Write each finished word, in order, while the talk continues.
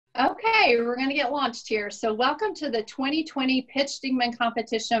Okay, we're going to get launched here. So welcome to the 2020 Pitch Dingman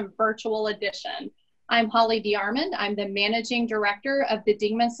Competition Virtual Edition. I'm Holly DeArmond. I'm the Managing Director of the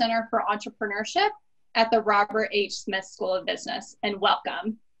Dingman Center for Entrepreneurship at the Robert H. Smith School of Business, and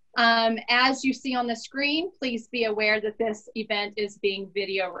welcome. As you see on the screen, please be aware that this event is being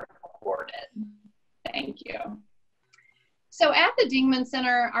video recorded. Thank you. So at the Dingman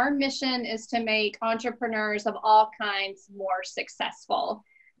Center, our mission is to make entrepreneurs of all kinds more successful,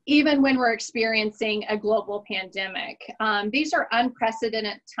 even when we're experiencing a global pandemic. These are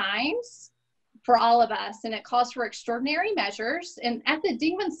unprecedented times for all of us, and it calls for extraordinary measures. And at the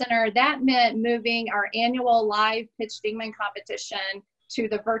Dingman Center, that meant moving our annual live Pitch Dingman competition to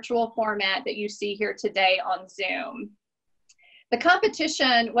the virtual format that you see here today on Zoom. The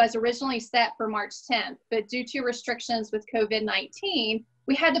competition was originally set for March 10th, but due to restrictions with COVID-19,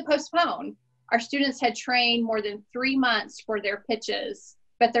 we had to postpone. Our students had trained more than 3 months for their pitches,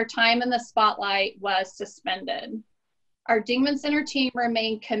 but their time in the spotlight was suspended. Our Dingman Center team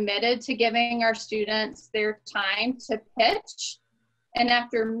remained committed to giving our students their time to pitch. And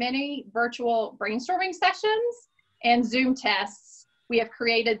after many virtual brainstorming sessions and Zoom tests, we have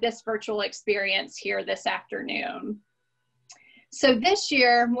created this virtual experience here this afternoon. So this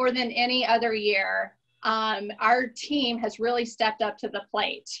year, more than any other year, our team has really stepped up to the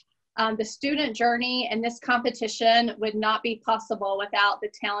plate. The student journey and this competition would not be possible without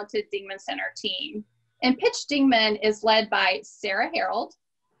the talented Dingman Center team. And Pitch Dingman is led by Sarah Harold,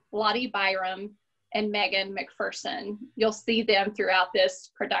 Lottie Byram, and Megan McPherson. You'll see them throughout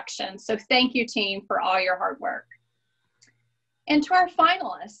this production. So thank you, team, for all your hard work. And to our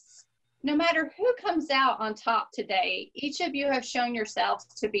finalists, no matter who comes out on top today, each of you have shown yourselves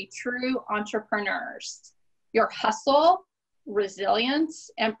to be true entrepreneurs. Your hustle,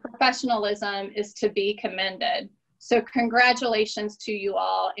 resilience, and professionalism is to be commended. So congratulations to you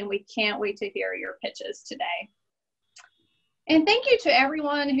all, and we can't wait to hear your pitches today. And thank you to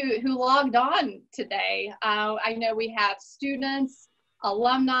everyone who logged on today. I know we have students,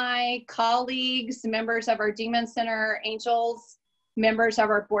 alumni, colleagues, members of our Dingman Center Angels, members of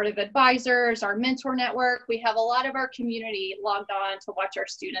our board of advisors, our mentor network. We have a lot of our community logged on to watch our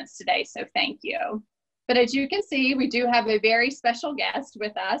students today, so thank you. But as you can see, we do have a very special guest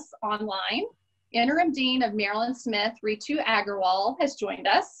with us online. Interim Dean of Maryland Smith, Ritu Agarwal, has joined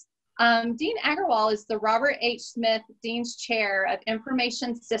us. Dean Agarwal is the Robert H. Smith Dean's Chair of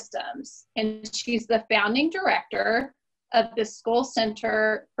Information Systems, and she's the founding director of the School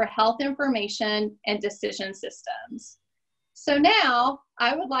Center for Health Information and Decision Systems. So now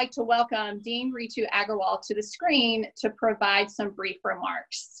I would like to welcome Dean Ritu Agarwal to the screen to provide some brief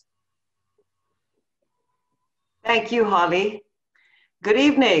remarks. Thank you, Holly. Good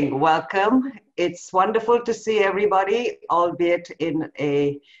evening, welcome. It's wonderful to see everybody, albeit in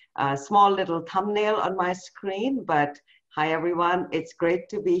a small little thumbnail on my screen, but hi everyone, it's great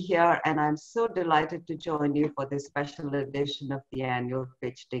to be here and I'm so delighted to join you for this special edition of the annual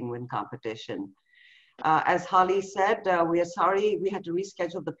Pitch Dingman competition. As Holly said, we are sorry we had to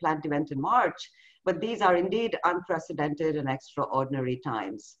reschedule the planned event in March, but these are indeed unprecedented and extraordinary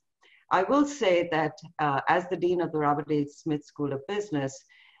times. I will say that as the Dean of the Robert H. Smith School of Business,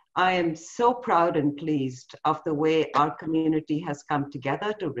 I am so proud and pleased of the way our community has come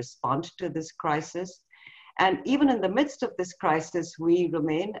together to respond to this crisis. And even in the midst of this crisis, we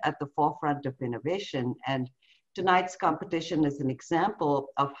remain at the forefront of innovation. And tonight's competition is an example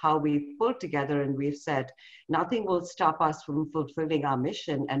of how we pulled together and we've said, nothing will stop us from fulfilling our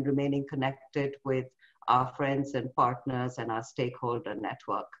mission and remaining connected with our friends and partners and our stakeholder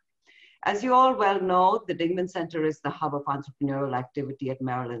network. As you all well know, the Dingman Center is the hub of entrepreneurial activity at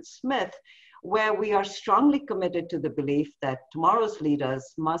Maryland Smith, where we are strongly committed to the belief that tomorrow's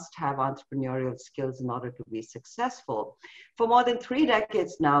leaders must have entrepreneurial skills in order to be successful. For more than 3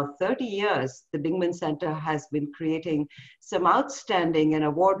 decades now, 30 years, the Dingman Center has been creating some outstanding and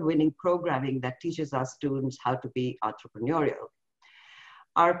award-winning programming that teaches our students how to be entrepreneurial.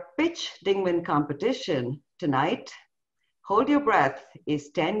 Our Pitch Dingman competition tonight, hold your breath, is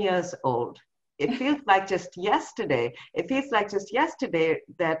 10 years old. It feels like just yesterday. It feels like just yesterday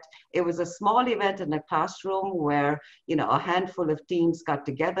that it was a small event in a classroom where, a handful of teams got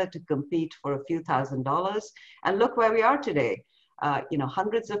together to compete for a few $1,000s. And look where we are today.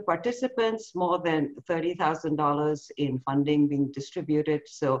 Hundreds of participants, more than $30,000 in funding being distributed.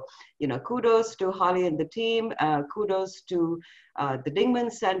 So, kudos to Holly and the team, kudos to the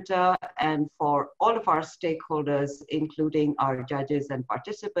Dingman Center, and for all of our stakeholders, including our judges and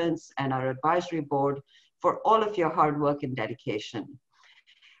participants and our advisory board, for all of your hard work and dedication.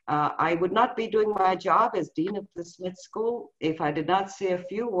 I would not be doing my job as Dean of the Smith School if I did not say a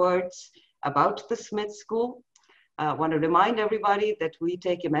few words about the Smith School. I want to remind everybody that we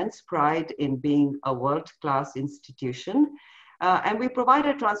take immense pride in being a world-class institution, and we provide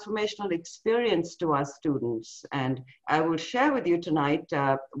a transformational experience to our students. And I will share with you tonight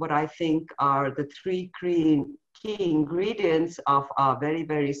what I think are the three key ingredients of our very,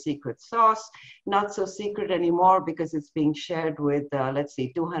 very secret sauce. Not so secret anymore because it's being shared with, let's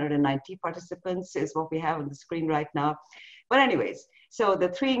see, 290 participants is what we have on the screen right now. But anyways, so the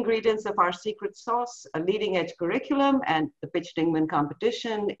three ingredients of our secret sauce: a leading edge curriculum, and the Pitch Dingman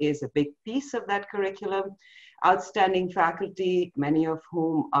competition is a big piece of that curriculum. Outstanding faculty, many of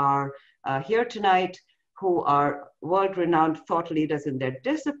whom are here tonight, who are world-renowned thought leaders in their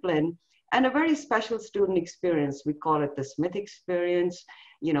discipline, and a very special student experience. We call it the Smith Experience,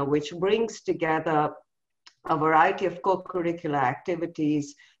 you know, which brings together a variety of co-curricular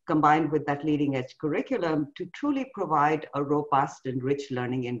activities combined with that leading edge curriculum to truly provide a robust and rich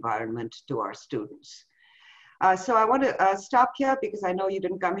learning environment to our students. So I want to stop here because I know you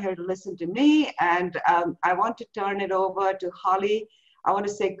didn't come here to listen to me, and I want to turn it over to Holly. I want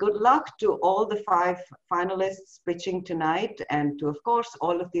to say good luck to all the 5 finalists pitching tonight, and to, of course,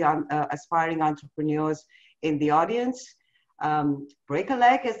 all of the aspiring entrepreneurs in the audience. Break a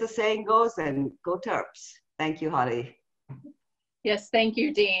leg, as the saying goes, and go Terps. Thank you, Holly. Yes, thank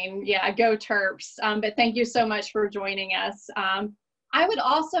you, Dean. Yeah, go Terps. But thank you so much for joining us. I would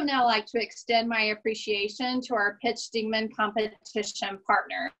also now like to extend my appreciation to our Pitch Dingman competition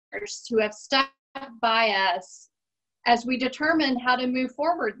partners who have stuck by us as we determine how to move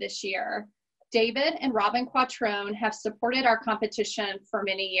forward this year. David and Robin Quattrone have supported our competition for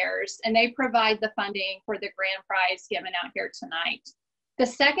many years, and they provide the funding for the grand prize given out here tonight. The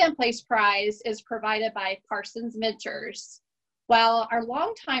second place prize is provided by Parsons Ventures, while our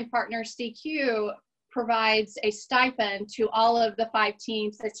longtime partner CQ provides a stipend to all of the 5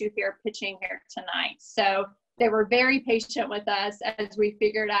 teams that you hear pitching here tonight. So they were very patient with us as we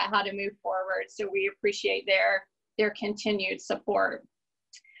figured out how to move forward. So we appreciate their continued support.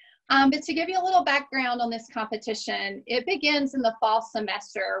 But to give you a little background on this competition, it begins in the fall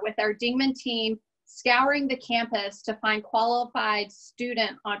semester with our Dingman team scouring the campus to find qualified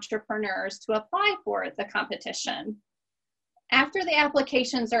student entrepreneurs to apply for the competition. After the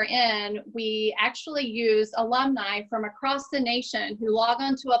applications are in, we actually use alumni from across the nation who log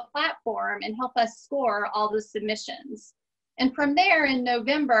onto a platform and help us score all the submissions. And from there in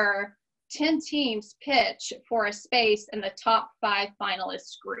November, 10 teams pitch for a space in the top 5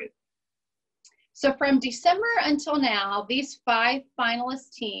 finalist group. So from December until now, these 5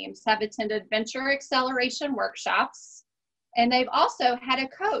 finalist teams have attended venture acceleration workshops, and they've also had a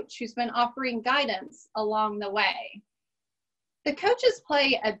coach who's been offering guidance along the way. The coaches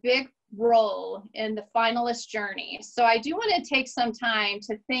play a big role in the finalist journey. So I do want to take some time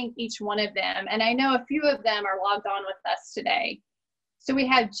to thank each one of them. And I know a few of them are logged on with us today. So we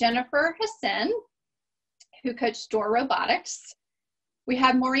have Jennifer Hassan, who coached Door Robotics. We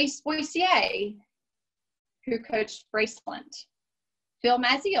have Maurice Boissier, who coached Bracelant. Phil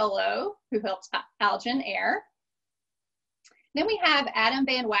Mazziolo, who helped Algin Air. Then we have Adam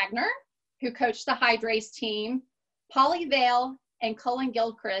Van Wagner, who coached the Hydrace team. Polly Vale and Cullen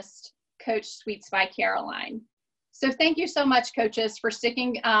Gilchrist coached Sweets by Caroline. So thank you so much, coaches, for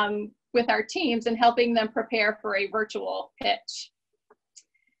sticking with our teams and helping them prepare for a virtual pitch.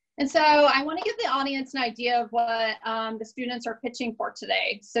 And so I want to give the audience an idea of what the students are pitching for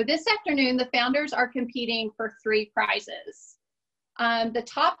today. So this afternoon, the founders are competing for 3 prizes. The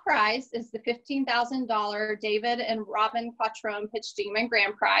top prize is the $15,000 David and Robin Quattrone Pitch Dingman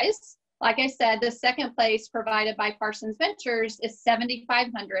Grand Prize. Like I said, the second place provided by Parsons Ventures is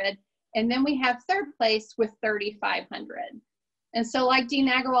 $7,500, and then we have third place with $3,500. And so like Dean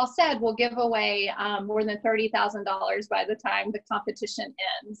Agarwal said, we'll give away more than $30,000 by the time the competition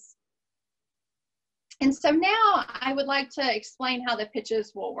ends. And so now I would like to explain how the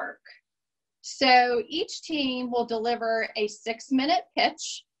pitches will work. So each team will deliver a 6-minute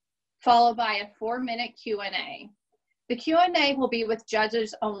pitch, followed by a 4-minute Q&A. The Q&A will be with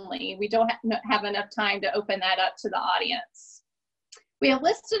judges only. We don't have enough time to open that up to the audience. We have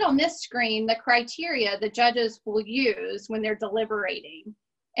listed on this screen the criteria the judges will use when they're deliberating.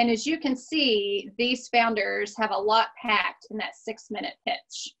 And as you can see, these founders have a lot packed in that 6-minute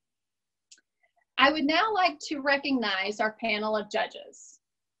pitch. I would now like to recognize our panel of judges.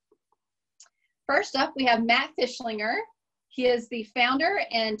 First up, we have Matt Fischlinger. He is the founder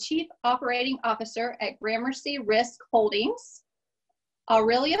and chief operating officer at Gramercy Risk Holdings.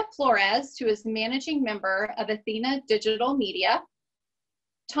 Aurelia Flores, who is managing member of Athena Digital Media.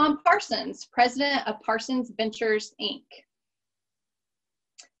 Tom Parsons, president of Parsons Ventures, Inc.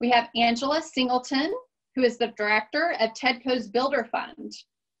 We have Angela Singleton, who is the director of Tedco's Builder Fund.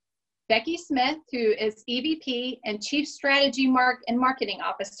 Becky Smith, who is EVP and Chief Strategy and Marketing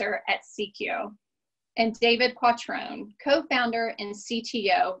Officer at CQ. And David Quattrone, co-founder and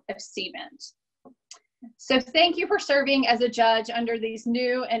CTO of Cvent. So thank you for serving as a judge under these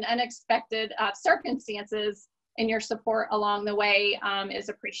new and unexpected circumstances, and your support along the way is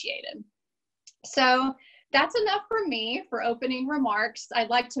appreciated. So that's enough for me for opening remarks. I'd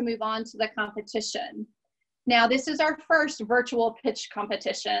like to move on to the competition. Now, this is our first virtual pitch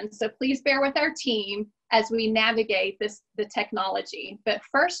competition, so please bear with our team as we navigate the technology. But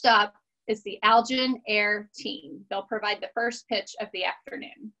first up is the Algin Air team. They'll provide the first pitch of the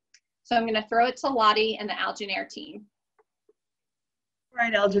afternoon. So I'm going to throw it to Lottie and the Algin Air team. All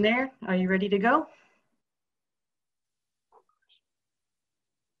right, Algin Air, are you ready to go?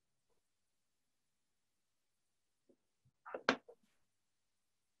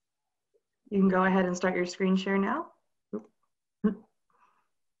 You can go ahead and start your screen share now.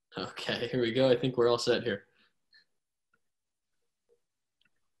 Okay, here we go. I think we're all set here.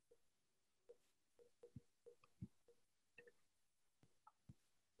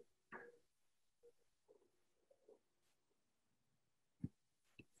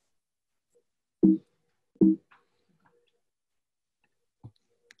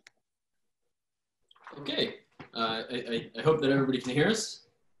 Okay, I hope that everybody can hear us.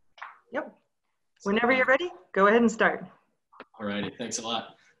 Yep. Whenever you're ready, go ahead and start. All righty, thanks a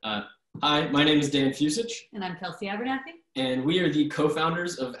lot. Hi, my name is Dan Fusich. And I'm Kelsey Abernathy. And we are the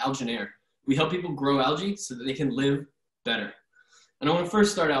co-founders of Algin Air. We help people grow algae so that they can live better. And I want to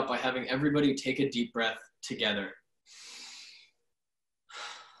first start out by having everybody take a deep breath together.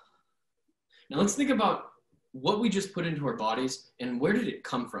 Now let's think about what we just put into our bodies and where did it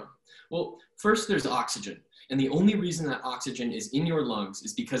come from? Well, first there's oxygen. And the only reason that oxygen is in your lungs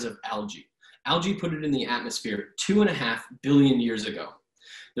is because of algae. Algae put it in the atmosphere 2.5 billion years ago.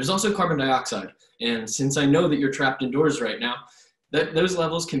 There's also carbon dioxide. And since I know that you're trapped indoors right now, those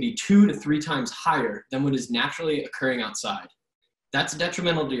levels can be 2 to 3 times higher than what is naturally occurring outside. That's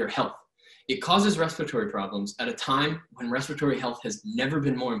detrimental to your health. It causes respiratory problems at a time when respiratory health has never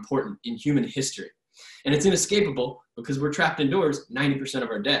been more important in human history. And it's inescapable because we're trapped indoors 90% of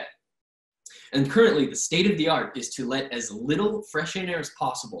our day. And currently, the state of the art is to let as little fresh air as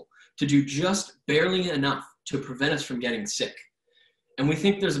possible to do just barely enough to prevent us from getting sick. And we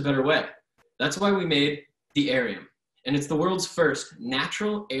think there's a better way. That's why we made the Arium. And it's the world's first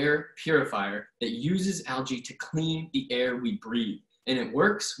natural air purifier that uses algae to clean the air we breathe. And it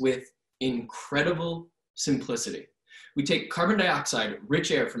works with incredible simplicity. We take carbon dioxide,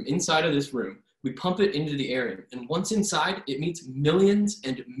 rich air from inside of this room, we pump it into the Arium, and once inside, it meets millions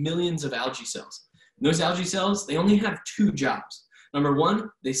and millions of algae cells. And those algae cells, they only have 2 jobs. Number 1,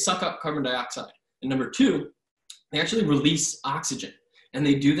 they suck up carbon dioxide. And number 2, they actually release oxygen. And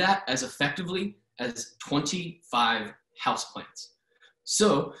they do that as effectively as 25 houseplants.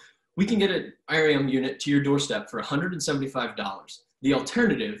 So we can get an Arium unit to your doorstep for $175. The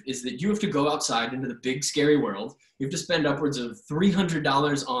alternative is that you have to go outside into the big, scary world. You have to spend upwards of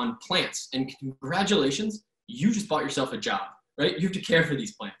 $300 on plants. And congratulations, you just bought yourself a job, right? You have to care for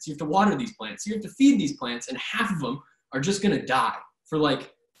these plants. You have to water these plants. You have to feed these plants. And half of them are just going to die for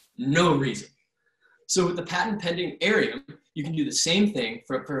like no reason. So with the patent pending Arium, you can do the same thing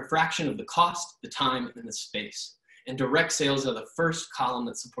for a fraction of the cost, the time, and the space. And direct sales are the first column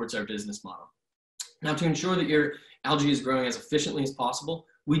that supports our business model. Now, to ensure that your algae is growing as efficiently as possible,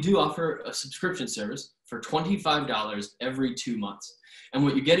 we do offer a subscription service for $25 every 2 months. And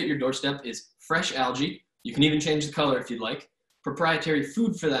what you get at your doorstep is fresh algae. You can even change the color if you'd like, proprietary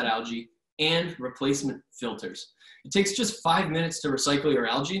food for that algae, and replacement filters. It takes just 5 minutes to recycle your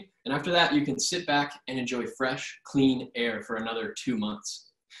algae, and after that, you can sit back and enjoy fresh, clean air for another 2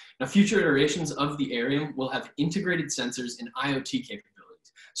 months. Now, future iterations of the Arium will have integrated sensors and IoT capabilities.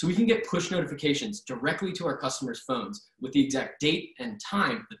 So we can get push notifications directly to our customers' phones with the exact date and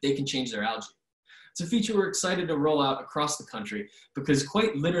time that they can change their algae. It's a feature we're excited to roll out across the country because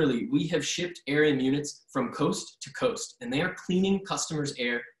quite literally, we have shipped Arium units from coast to coast, and they are cleaning customers'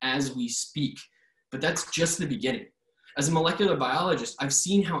 air as we speak. But that's just the beginning. As a molecular biologist, I've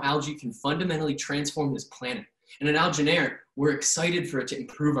seen how algae can fundamentally transform this planet. And at Algin Air, we're excited for it to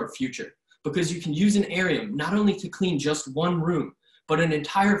improve our future because you can use an Arium not only to clean just one room, but an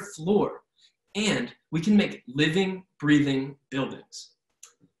entire floor. And we can make living, breathing buildings.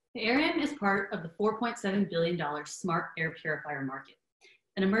 The Arium is part of the $4.7 billion smart air purifier market.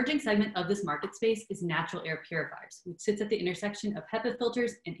 An emerging segment of this market space is natural air purifiers, which sits at the intersection of HEPA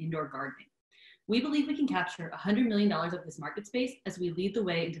filters and indoor gardening. We believe we can capture $100 million of this market space as we lead the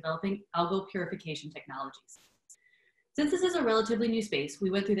way in developing algal purification technologies. Since this is a relatively new space, we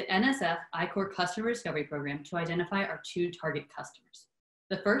went through the NSF I-Core Customer Discovery Program to identify our 2 target customers.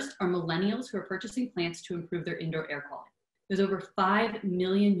 The first are millennials who are purchasing plants to improve their indoor air quality. There's over 5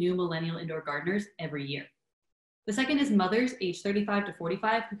 million new millennial indoor gardeners every year. The second is mothers aged 35 to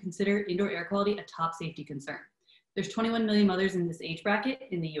 45 who consider indoor air quality a top safety concern. There's 21 million mothers in this age bracket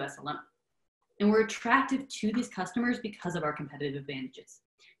in the US alone. And we're attractive to these customers because of our competitive advantages.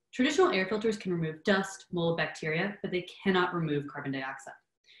 Traditional air filters can remove dust, mold, bacteria, but they cannot remove carbon dioxide.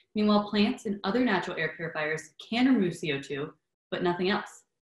 Meanwhile, plants and other natural air purifiers can remove CO2, but nothing else.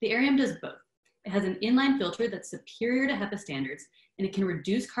 The Arium does both. It has an inline filter that's superior to HEPA standards, and it can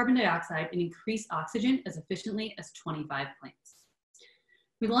reduce carbon dioxide and increase oxygen as efficiently as 25 plants.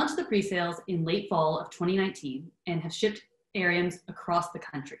 We launched the pre-sales in late fall of 2019 and have shipped Ariums across the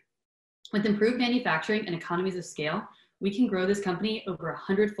country. With improved manufacturing and economies of scale, we can grow this company over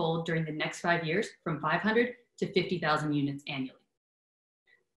 100-fold during the next 5 years from 500 to 50,000 units annually.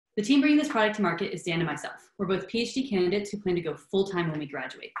 The team bringing this product to market is Dan and myself. We're both PhD candidates who plan to go full-time when we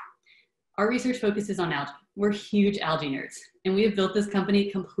graduate. Our research focuses on algae. We're huge algae nerds, and we have built this company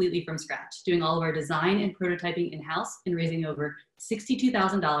completely from scratch, doing all of our design and prototyping in-house and raising over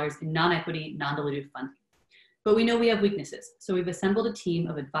 $62,000 in non-equity, non-dilutive funding. But we know we have weaknesses, so we've assembled a team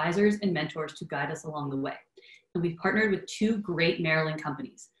of advisors and mentors to guide us along the way. And we've partnered with 2 great Maryland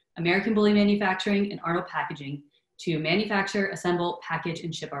companies, American Bully Manufacturing and Arnold Packaging, to manufacture, assemble, package,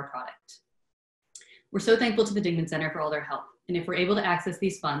 and ship our product. We're so thankful to the Dingman Center for all their help. And if we're able to access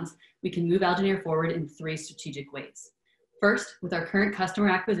these funds, we can move Algineer forward in 3 strategic ways. First, with our current customer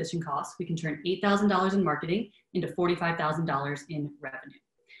acquisition costs, we can turn $8,000 in marketing into $45,000 in revenue.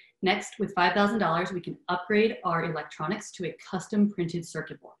 Next, with $5,000, we can upgrade our electronics to a custom printed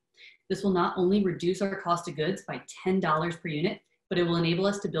circuit board. This will not only reduce our cost of goods by $10 per unit, but it will enable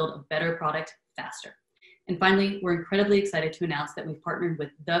us to build a better product faster. And finally, we're incredibly excited to announce that we've partnered with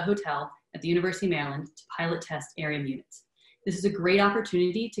The Hotel at the University of Maryland to pilot test Arium units. This is a great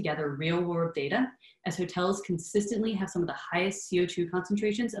opportunity to gather real-world data, as hotels consistently have some of the highest CO2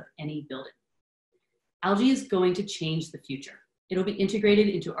 concentrations of any building. Algae is going to change the future. It'll be integrated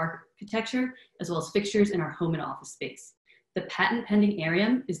into architecture as well as fixtures in our home and office space. The patent-pending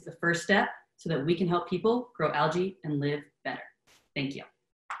Arium is the first step so that we can help people grow algae and live better. Thank you.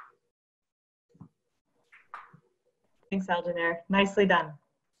 Thanks, Algineer. Nicely done.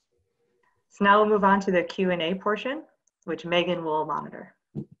 So now we'll move on to the Q&A portion, which Megan will monitor.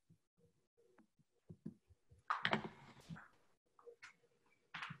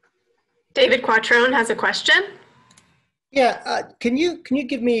 David Quattrone has a question. Yeah, can you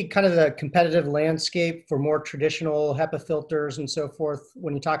give me kind of the competitive landscape for more traditional HEPA filters and so forth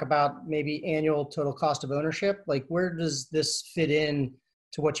when you talk about maybe annual total cost of ownership? Like, where does this fit in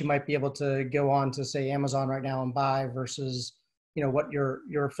to what you might be able to go on to, say, Amazon right now and buy versus, you know, what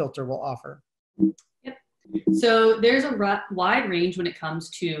your filter will offer? Yep. So there's a wide range when it comes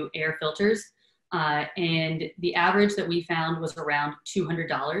to air filters. And the average that we found was around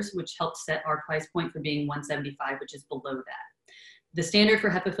 $200, which helped set our price point for being $175, which is below that. The standard for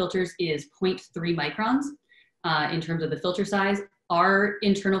HEPA filters is 0.3 microns in terms of the filter size. Our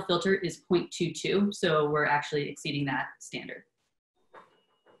internal filter is 0.22, so we're actually exceeding that standard.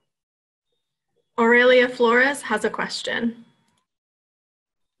 Aurelia Flores has a question.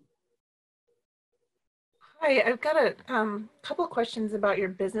 Hi, I've got a couple of questions about your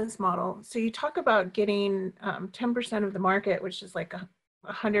business model. So you talk about getting 10% of the market, which is like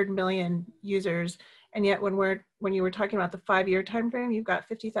 100 million users, and yet when you were talking about the 5-year time frame, you've got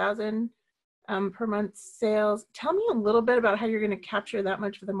 50,000 per month sales. Tell me a little bit about how you're going to capture that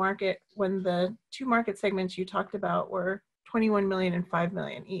much of the market when the 2 market segments you talked about were 21 million and 5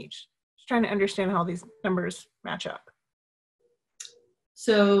 million each. Just trying to understand how these numbers match up.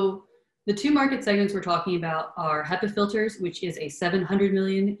 So the 2 market segments we're talking about are HEPA filters, which is a 700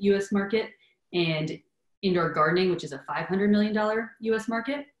 million US market, and indoor gardening, which is a $500 million US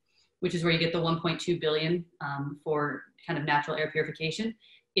market, which is where you get the 1.2 billion for kind of natural air purification.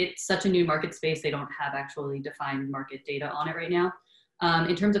 It's such a new market space, they don't have actually defined market data on it right now.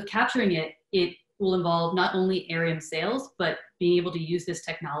 In terms of capturing it, it will involve not only Arium sales, but being able to use this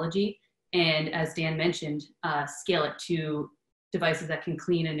technology and, as Dan mentioned, scale it to devices that can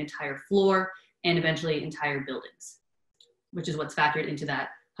clean an entire floor and eventually entire buildings, which is what's factored into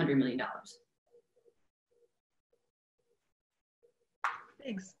that $100 million.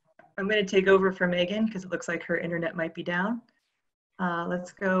 Thanks. I'm going to take over for Megan because it looks like her internet might be down.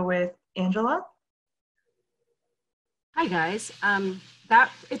 Let's go with Angela. Hi guys.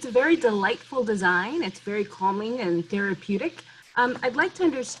 It's a very delightful design. It's very calming and therapeutic. I'd like to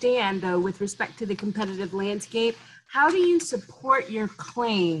understand though, with respect to the competitive landscape, how do you support your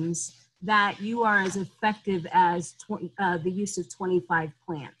claims that you are as effective as the use of 25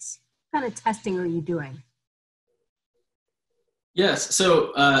 plants? What kind of testing are you doing? Yes,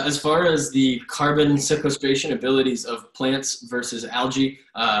 so as far as the carbon sequestration abilities of plants versus algae,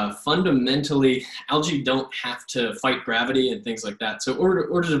 fundamentally, algae don't have to fight gravity and things like that. So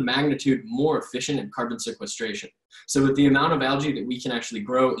orders of magnitude more efficient in carbon sequestration. So with the amount of algae that we can actually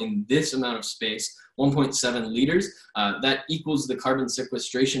grow in this amount of space, 1.7 liters, that equals the carbon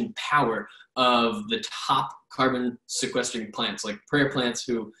sequestration power of the top carbon sequestering plants, like prayer plants,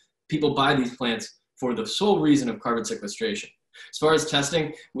 who people buy these plants for the sole reason of carbon sequestration. As far as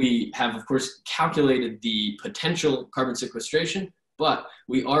testing, we have, of course, calculated the potential carbon sequestration, but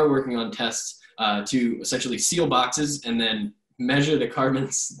we are working on tests to essentially seal boxes and then measure the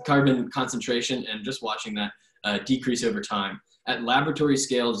carbon concentration and just watching that decrease over time at laboratory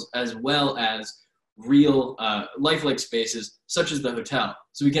scales, as well as real lifelike spaces such as the hotel.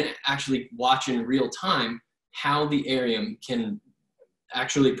 So we can actually watch in real time how the arium can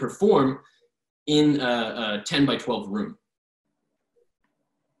actually perform in a 10 by 12 room.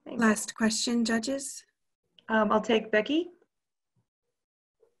 Last question, judges. I'll take Becky.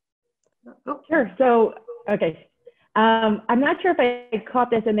 Oh. Sure. So, okay. I'm not sure if I caught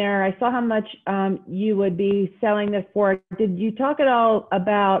this in there. I saw how much you would be selling this for. Did you talk at all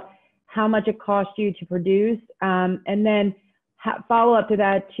about how much it cost you to produce? And then follow up to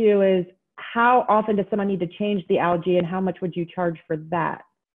that too is, how often does someone need to change the algae and how much would you charge for that?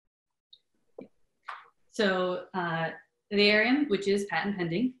 So the arium, which is patent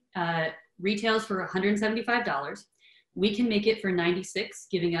pending, retails for $175. We can make it for $96,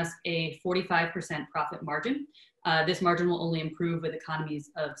 giving us a 45% profit margin. This margin will only improve with economies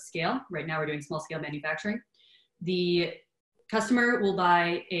of scale. Right now we're doing small scale manufacturing. The customer will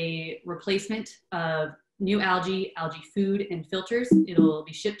buy a replacement of new algae food, and filters. It'll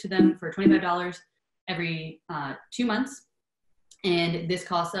be shipped to them for $25 every 2 months. And this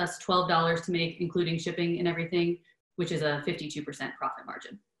costs us $12 to make, including shipping and everything, which is a 52% profit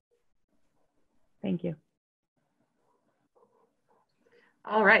margin. Thank you.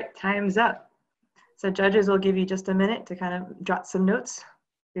 All right, time's up. So judges will give you just a minute to kind of jot some notes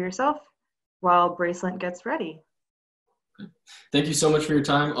for yourself while Bracelet gets ready. Thank you so much for your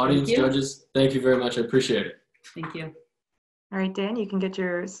time, audience, judges. Thank you very much. I appreciate it. Thank you. All right, Dan, you can get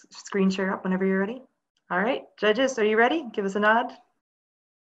your screen share up whenever you're ready. All right, judges, are you ready? Give us a nod.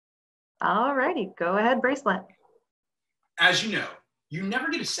 All righty, go ahead, Bracelet. As you know, you never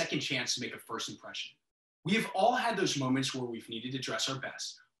get a second chance to make a first impression. We have all had those moments where we've needed to dress our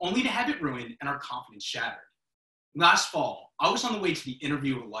best, only to have it ruined and our confidence shattered. Last fall, I was on the way to the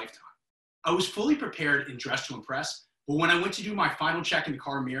interview of a lifetime. I was fully prepared and dressed to impress, but when I went to do my final check in the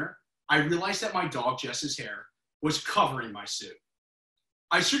car mirror, I realized that my dog Jess's hair was covering my suit.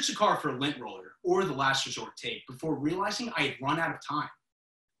 I searched the car for a lint roller or the last resort tape before realizing I had run out of time.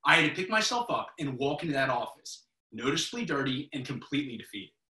 I had to pick myself up and walk into that office, noticeably dirty and completely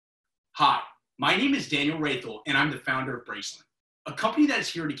defeated. Hi, my name is Daniel Rathel, and I'm the founder of Bracelet, a company that is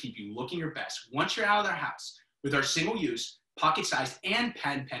here to keep you looking your best once you're out of their house with our single-use, pocket-sized, and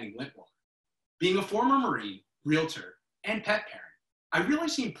patent-pending lint roller. Being a former Marine, realtor, and pet parent, I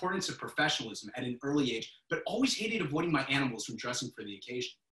realized the importance of professionalism at an early age, but always hated avoiding my animals when dressing for the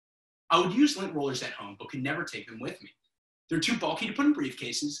occasion. I would use lint rollers at home, but could never take them with me. They're too bulky to put in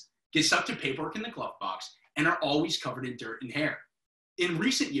briefcases, get stuck to paperwork in the glove box, and are always covered in dirt and hair. In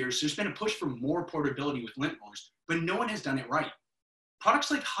recent years, there's been a push for more portability with lint rollers, but no one has done it right.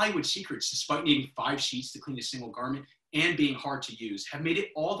 Products like Hollywood Secrets, despite needing 5 sheets to clean a single garment and being hard to use, have made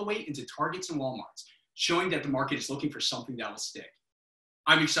it all the way into Targets and Walmarts, showing that the market is looking for something that will stick.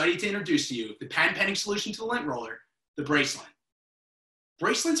 I'm excited to introduce to you the patent-pending solution to the lint roller, the Bracelet.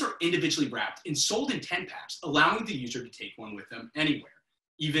 Bracelets are individually wrapped and sold in 10 packs, allowing the user to take one with them anywhere,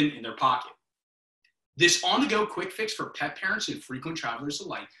 even in their pocket. This on-the-go quick fix for pet parents and frequent travelers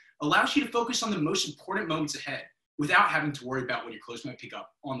alike allows you to focus on the most important moments ahead without having to worry about what your clothes might pick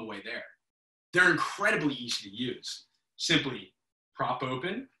up on the way there. They're incredibly easy to use. Simply prop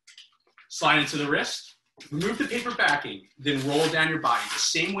open, slide into the wrist, remove the paper backing, then roll it down your body the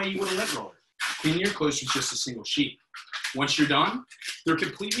same way you would a lint roller, cleaning your clothes with just a single sheet. Once you're done, they're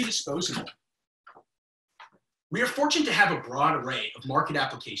completely disposable. We are fortunate to have a broad array of market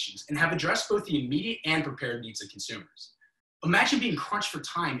applications and have addressed both the immediate and prepared needs of consumers. Imagine being crunched for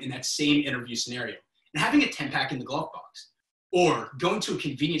time in that same interview scenario and having a 10-pack in the glove box. Or going to a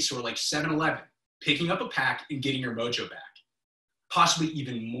convenience store like 7-Eleven, picking up a pack and getting your mojo back. Possibly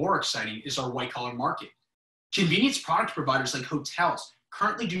even more exciting is our white collar market. Convenience product providers like hotels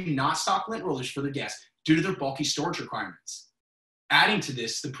currently do not stock lint rollers for their guests due to their bulky storage requirements. Adding to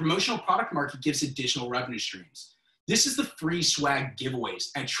this, the promotional product market gives additional revenue streams. This is the free swag giveaways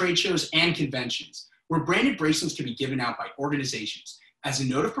at trade shows and conventions, where branded bracelets can be given out by organizations as a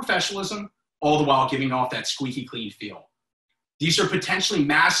note of professionalism, all the while giving off that squeaky clean feel. These are potentially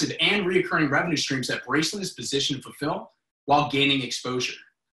massive and reoccurring revenue streams that Bracelet is positioned to fulfill while gaining exposure.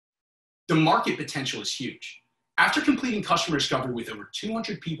 The market potential is huge. After completing customer discovery with over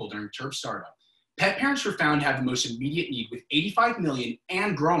 200 people during TERP startup, pet parents were found to have the most immediate need with 85 million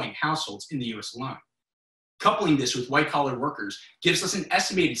and growing households in the US alone. Coupling this with white collar workers gives us an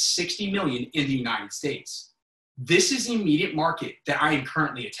estimated 60 million in the United States. This is the immediate market that I am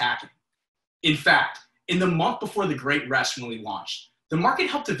currently attacking. In fact, in the month before the Great Rest when we launched, the market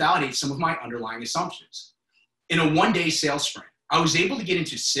helped to validate some of my underlying assumptions. In a one-day sales sprint, I was able to get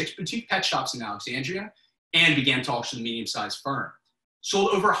into 6 boutique pet shops in Alexandria and began talks with a medium-sized firm. Sold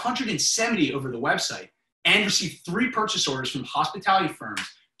over 170 over the website, and received 3 purchase orders from hospitality firms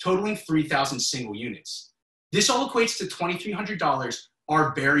totaling 3,000 single units. This all equates to $2,300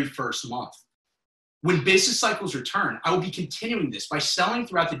 our very first month. When business cycles return, I will be continuing this by selling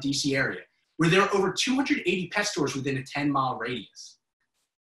throughout the DC area, where there are over 280 pet stores within a 10-mile radius.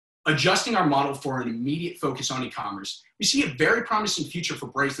 Adjusting our model for an immediate focus on e-commerce, we see a very promising future for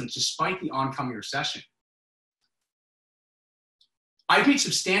bracelets despite the oncoming recession. I've made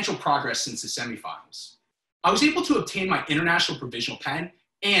substantial progress since the semifinals. I was able to obtain my international provisional patent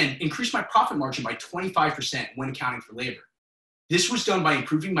and increase my profit margin by 25% when accounting for labor. This was done by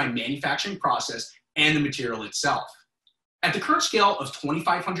improving my manufacturing process and the material itself. At the current scale of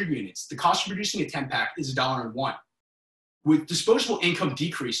 2,500 units, the cost of producing a 10-pack is $1.01. With disposable income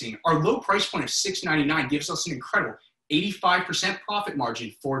decreasing, our low price point of $6.99 gives us an incredible 85% profit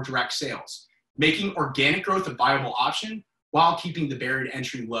margin for direct sales, making organic growth a viable option while keeping the barrier to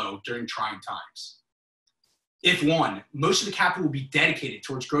entry low during trying times. If won, most of the capital will be dedicated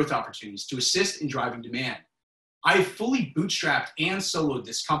towards growth opportunities to assist in driving demand. I have fully bootstrapped and soloed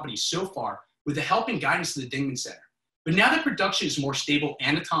this company so far with the help and guidance of the Dingman Center. But now that production is more stable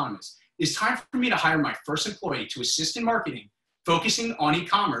and autonomous, it's time for me to hire my first employee to assist in marketing, focusing on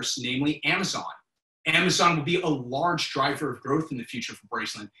e-commerce, namely Amazon. Amazon will be a large driver of growth in the future for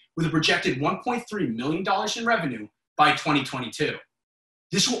Bracelet, with a projected $1.3 million in revenue by 2022.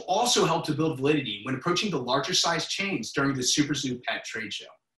 This will also help to build validity when approaching the larger size chains during the Super Zoo Pet Trade Show.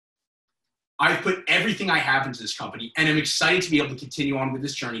 I've put everything I have into this company, and I'm excited to be able to continue on with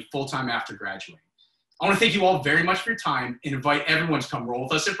this journey full-time after graduating. I want to thank you all very much for your time and invite everyone to come roll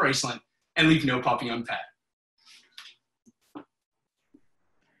with us at Bracelet and leave no puppy unpet.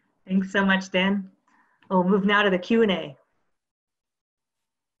 Thanks so much, Dan. We'll move now to the Q&A.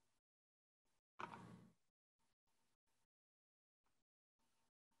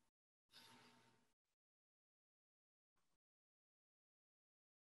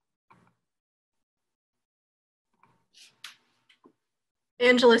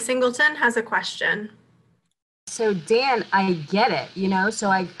 Angela Singleton has a question. So Dan, I get it, you know,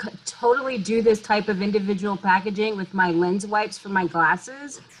 so I totally do this type of individual packaging with my lens wipes for my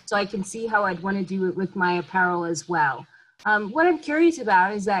glasses. So I can see how I'd want to do it with my apparel as well. What I'm curious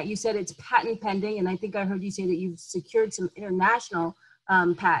about is that you said it's patent pending, and I think I heard you say that you've secured some international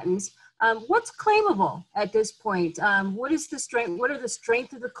patents. What's claimable at this point? What is the strength? What are the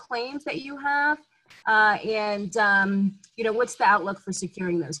strength of the claims that you have? You know, what's the outlook for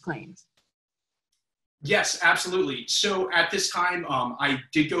securing those claims? Yes, absolutely. So at this time, I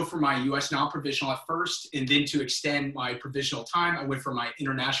did go for my US non-provisional at first, and then to extend my provisional time, I went for my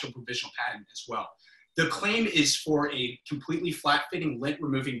international provisional patent as well. The claim is for a completely flat-fitting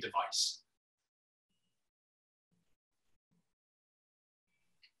lint-removing device.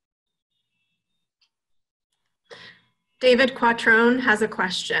 David Quattrone has a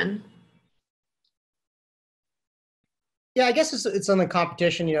question. Yeah, I guess it's on the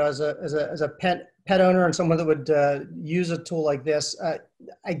competition. You know, as a pet owner and someone that would use a tool like this,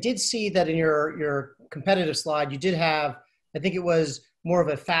 I did see that in your competitive slide, you did have, I think it was more of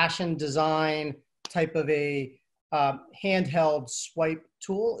a fashion design type of a handheld swipe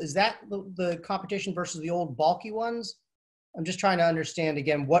tool. Is that the competition versus the old bulky ones? I'm just trying to understand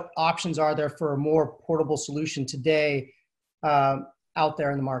again, what options are there for a more portable solution today out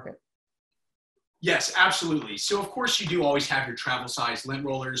there in the market? Yes, absolutely. So of course you do always have your travel size lint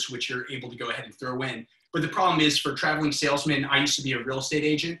rollers, which you're able to go ahead and throw in. But the problem is for traveling salesmen, I used to be a real estate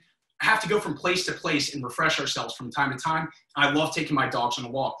agent. have to go from place to place and refresh ourselves from time to time. I love taking my dogs on a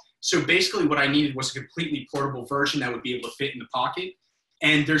walk. So basically what I needed was a completely portable version that would be able to fit in the pocket.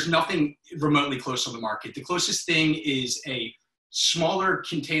 And there's nothing remotely close on the market. The closest thing is a smaller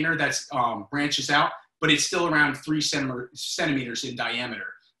container that's branches out, but it's still around 3 centimeters in diameter.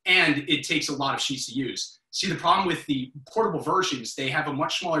 And it takes a lot of sheets to use. See, the problem with the portable versions, they have a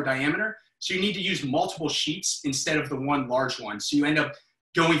much smaller diameter. So you need to use multiple sheets instead of the one large one. So you end up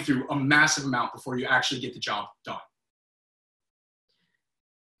going through a massive amount before you actually get the job done.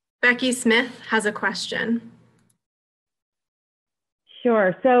 Becky Smith has a question.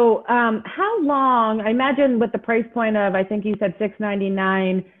 Sure. So how long, I imagine with the price point of, I think you said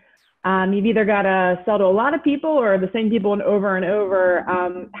 $6.99, you've either got to sell to a lot of people or the same people and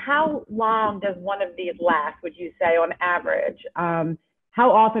over. How long does one of these last, would you say, on average? How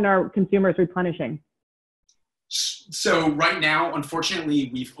often are consumers replenishing? So right now, unfortunately,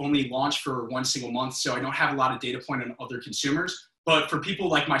 we've only launched for 1 single month, so I don't have a lot of data point on other consumers. But for people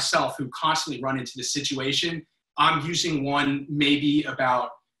like myself who constantly run into this situation, I'm using one maybe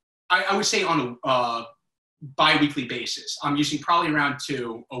about, I would say on a bi-weekly basis. I'm using probably around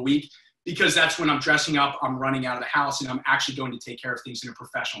 2 a week because that's when I'm dressing up, I'm running out of the house, and I'm actually going to take care of things in a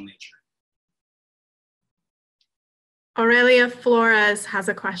professional nature. Aurelia Flores has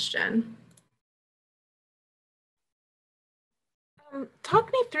a question. Talk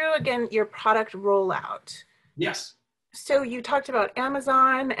me through again your product rollout. Yes. So you talked about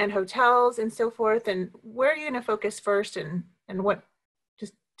Amazon and hotels and so forth, and where are you going to focus first, and what,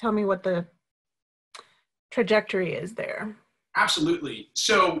 just tell me what the trajectory is there. Absolutely.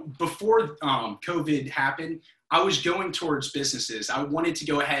 So before COVID happened, I was going towards businesses. I wanted to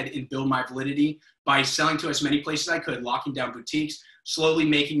go ahead and build my validity by selling to as many places as I could, locking down boutiques, slowly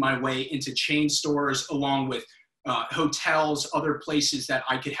making my way into chain stores along with hotels, other places that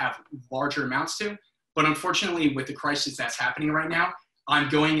I could have larger amounts to. But unfortunately, with the crisis that's happening right now, I'm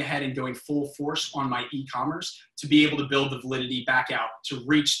going ahead and going full force on my e-commerce to be able to build the validity back out to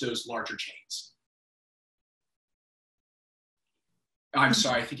reach those larger chains. I'm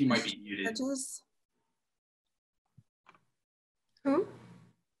sorry, I think you might be muted. Judges? Who?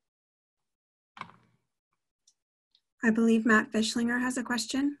 I believe Matt Fischlinger has a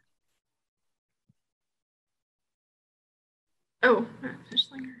question. Oh, Matt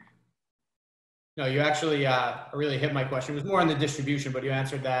Fischlinger. No, you actually really hit my question. It was more on the distribution, but you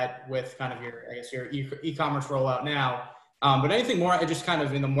answered that with kind of your, I guess, your e-commerce rollout now. But anything more, just kind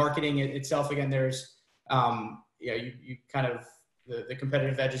of in the marketing itself, again, there's, you kind of, the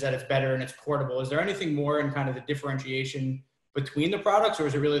competitive edge is that it's better and it's portable. Is there anything more in kind of the differentiation between the products, or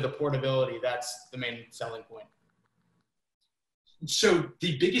is it really the portability that's the main selling point? So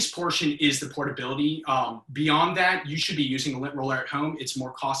the biggest portion is the portability. Beyond that, you should be using a lint roller at home. It's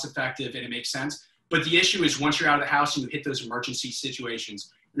more cost effective and it makes sense. But the issue is once you're out of the house and you hit those emergency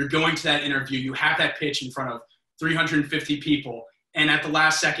situations, you're going to that interview, you have that pitch in front of 350 people. And at the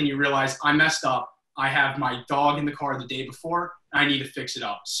last second, you realize I messed up. I have my dog in the car the day before. I need to fix it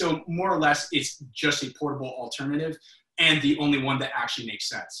up. So more or less, it's just a portable alternative and the only one that actually makes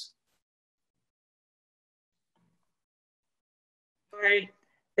sense. All right.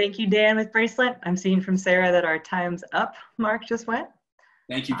 Thank you, Dan with Bracelet. I'm seeing from Sarah that our time's up. Mark just went.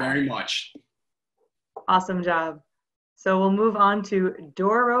 Thank you very much. Awesome job. So we'll move on to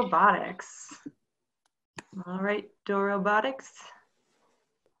Door Robotics. All right, Door Robotics.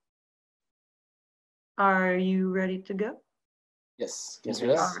 Are you ready to go? Yes, yes,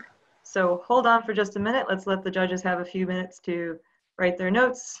 yes. All right. So hold on for just a minute. Let's let the judges have a few minutes to write their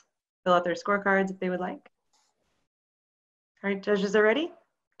notes, fill out their scorecards if they would like. All right, judges are ready?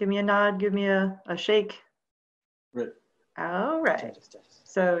 Give me a nod, give me a shake. Ready. All right. Judges.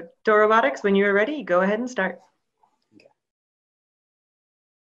 So Door Robotics, when you are ready, go ahead and start. Okay.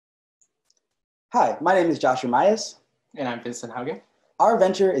 Hi, my name is Joshua Myers. And I'm Vincent Hauge. Our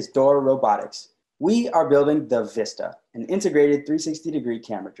venture is Door Robotics. We are building the Vista, an integrated 360-degree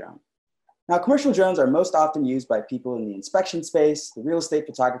camera drone. Now, commercial drones are most often used by people in the inspection space, the real estate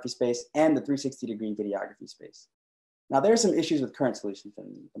photography space, and the 360-degree videography space. Now, there are some issues with current solutions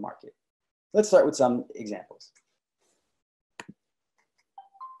in the market. Let's start with some examples.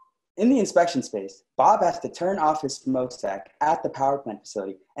 In the inspection space, Bob has to turn off his smokestack at the power plant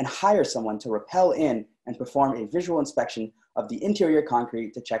facility and hire someone to rappel in and perform a visual inspection of the interior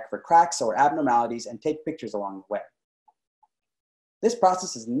concrete to check for cracks or abnormalities and take pictures along the way. This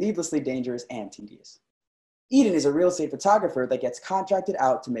process is needlessly dangerous and tedious. Eden is a real estate photographer that gets contracted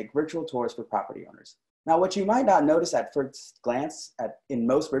out to make virtual tours for property owners. Now, what you might not notice at first glance in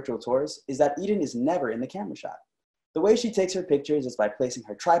most virtual tours is that Eden is never in the camera shot. The way she takes her pictures is by placing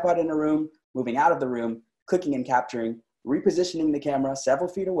her tripod in a room, moving out of the room, clicking and capturing, repositioning the camera several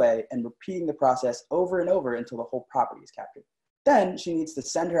feet away, and repeating the process over and over until the whole property is captured. Then she needs to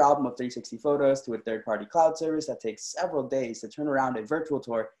send her album of 360 photos to a third-party cloud service that takes several days to turn around a virtual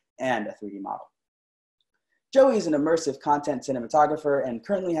tour and a 3D model. Joey is an immersive content cinematographer and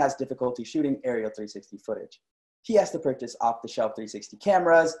currently has difficulty shooting aerial 360 footage. He has to purchase off-the-shelf 360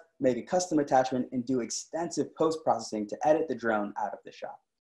 cameras, make a custom attachment, and do extensive post-processing to edit the drone out of the shot.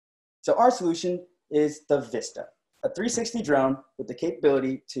 So our solution is the Vista, a 360 drone with the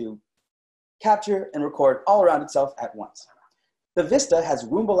capability to capture and record all around itself at once. The Vista has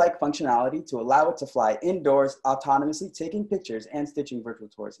Roomba-like functionality to allow it to fly indoors, autonomously taking pictures and stitching virtual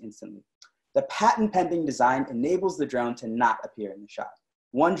tours instantly. The patent-pending design enables the drone to not appear in the shot.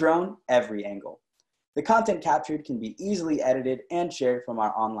 One drone, every angle. The content captured can be easily edited and shared from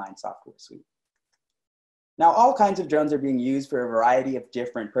our online software suite. Now, all kinds of drones are being used for a variety of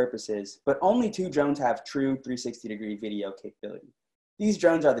different purposes, but only 2 drones have true 360-degree video capability. These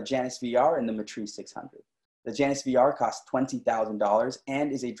drones are the Janus VR and the Matrice 600. The Janus VR costs $20,000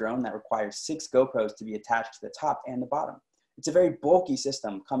 and is a drone that requires 6 GoPros to be attached to the top and the bottom. It's a very bulky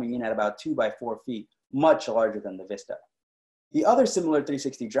system coming in at about 2 by 4 feet, much larger than the Vista. The other similar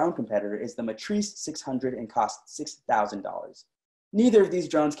 360 drone competitor is the Matrice 600 and costs $6,000. Neither of these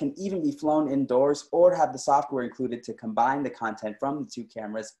drones can even be flown indoors or have the software included to combine the content from the 2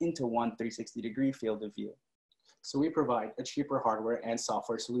 cameras into one 360-degree field of view. So we provide a cheaper hardware and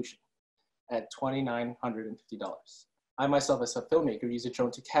software solution at $2,950. I myself as a filmmaker use a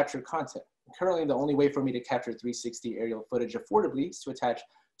drone to capture content. Currently, the only way for me to capture 360 aerial footage affordably is to attach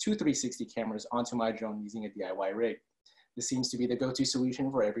 2 360 cameras onto my drone using a DIY rig. This seems to be the go-to solution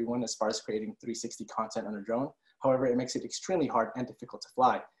for everyone as far as creating 360 content on a drone. However, it makes it extremely hard and difficult to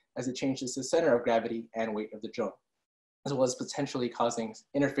fly as it changes the center of gravity and weight of the drone, as well as potentially causing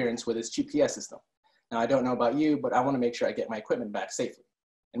interference with its GPS system. Now, I don't know about you, but I want to make sure I get my equipment back safely.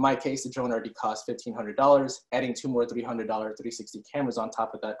 In my case, the drone already cost $1,500. Adding 2 more $300 360 cameras on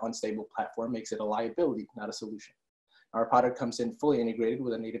top of that unstable platform makes it a liability, not a solution. Our product comes in fully integrated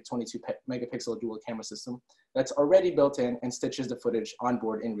with a native 22 megapixel dual camera system that's already built in and stitches the footage on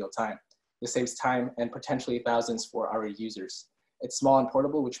board in real time. This saves time and potentially thousands for our users. It's small and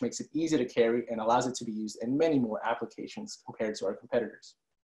portable, which makes it easy to carry and allows it to be used in many more applications compared to our competitors.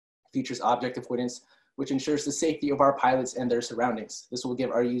 It features object avoidance, which ensures the safety of our pilots and their surroundings. This will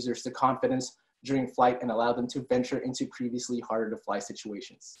give our users the confidence during flight and allow them to venture into previously harder to fly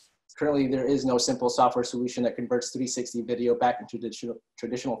situations. Currently, there is no simple software solution that converts 360 video back into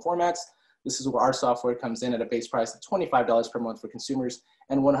traditional formats. This is where our software comes in at a base price of $25 per month for consumers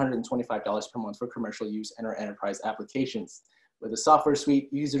and $125 per month for commercial use and our enterprise applications. With a software suite,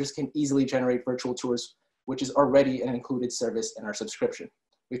 users can easily generate virtual tours, which is already an included service in our subscription.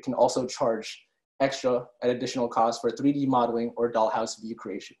 We can also charge extra at additional cost for 3D modeling or dollhouse view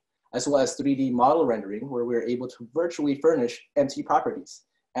creation, as well as 3D model rendering, where we're able to virtually furnish empty properties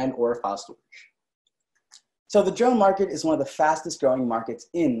and or file storage. So the drone market is one of the fastest growing markets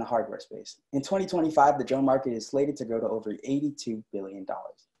in the hardware space. In 2025, the drone market is slated to grow to over $82 billion.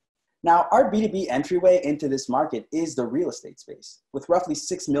 Now, our B2B entryway into this market is the real estate space. With roughly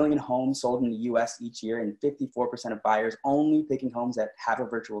 6 million homes sold in the US each year and 54% of buyers only picking homes that have a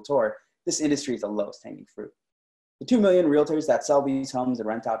virtual tour, this industry is the lowest hanging fruit. The 2 million realtors that sell these homes and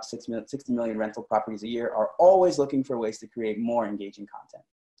rent out 60 million rental properties a year are always looking for ways to create more engaging content.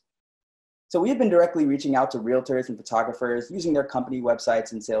 So we have been directly reaching out to realtors and photographers using their company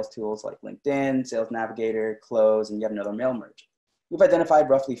websites and sales tools like LinkedIn, Sales Navigator, Close, and yet another mail merge. We've identified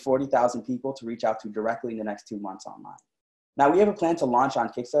roughly 40,000 people to reach out to directly in the next 2 months online. Now, we have a plan to launch on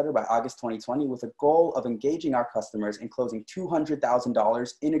Kickstarter by August 2020 with a goal of engaging our customers and closing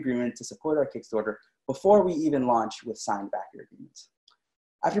 $200,000 in agreement to support our Kickstarter before we even launch with signed backer agreements.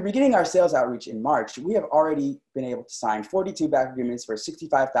 After beginning our sales outreach in March, we have already been able to sign 42 back agreements for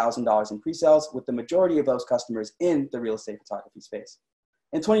 $65,000 in pre-sales, with the majority of those customers in the real estate photography space.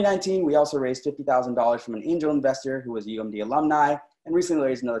 In 2019, we also raised $50,000 from an angel investor who was a UMD alumni, and recently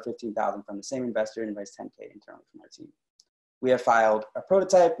raised another $15,000 from the same investor and raised $10K internally from our team. We have filed a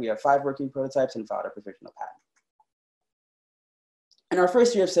prototype, we have 5 working prototypes, and filed a provisional patent. In our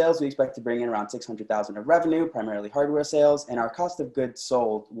first year of sales, we expect to bring in around $600,000 of revenue, primarily hardware sales, and our cost of goods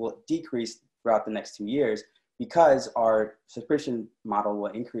sold will decrease throughout the next 2 years because our subscription model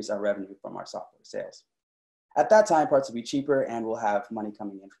will increase our revenue from our software sales. At that time, parts will be cheaper and we'll have money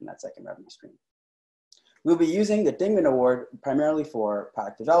coming in from that second revenue stream. We'll be using the Dingman Award primarily for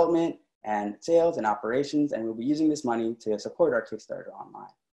product development and sales and operations, and we'll be using this money to support our Kickstarter online.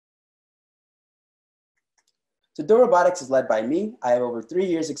 So Do Robotics is led by me. I have over 3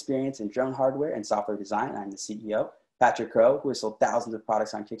 years experience in drone hardware and software design. I'm the CEO. Patrick Crow, who has sold thousands of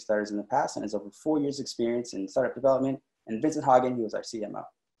products on Kickstarters in the past and has over 4 years experience in startup development, and Vincent Hagen, who is our CMO.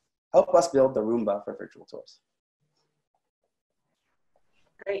 Help us build the Roomba for virtual tours.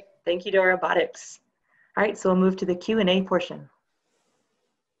 Great, thank you to Robotics. All right, so we'll move to the Q&A portion.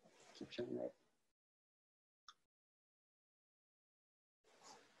 Keep showing that.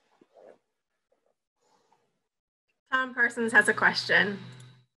 Tom Parsons has a question.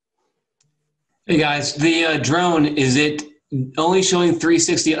 Hey guys, the drone, is it only showing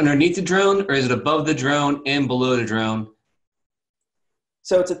 360 underneath the drone, or is it above the drone and below the drone?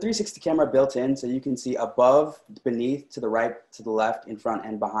 So it's a 360 camera built in, so you can see above, beneath, to the right, to the left, in front,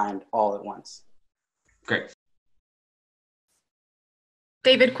 and behind all at once. Great.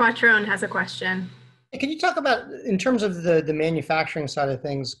 David Quattrone has a question. Can you talk about, in terms of the manufacturing side of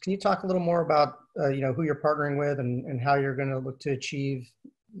things, can you talk a little more about who you're partnering with and how you're going to look to achieve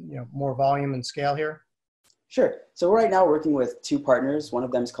more volume and scale here? Sure. So we're right now working with 2 partners. One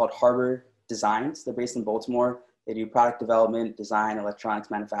of them is called Harbor Designs. They're based in Baltimore. They do product development, design, electronics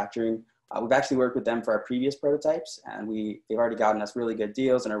manufacturing. We've actually worked with them for our previous prototypes, and they've already gotten us really good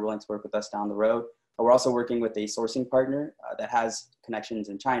deals and are willing to work with us down the road. We're also working with a sourcing partner that has connections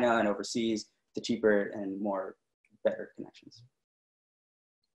in China and overseas to cheaper and better connections.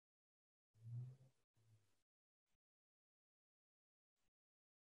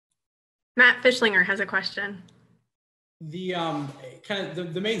 Matt Fischlinger has a question. The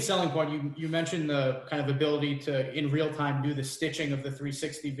the main selling point, you mentioned the kind of ability to in real time do the stitching of the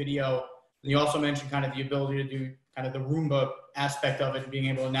 360 video. And you also mentioned kind of the ability to do kind of the Roomba aspect of it, being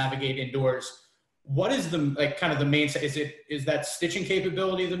able to navigate indoors. What is the kind of the main, is that stitching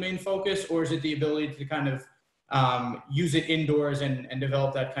capability the main focus, or is it the ability to kind of use it indoors and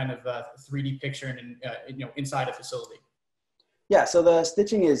develop that kind of 3D picture and inside a facility? Yeah, so the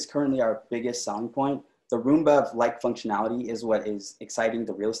stitching is currently our biggest selling point. The Roomba-like functionality is what is exciting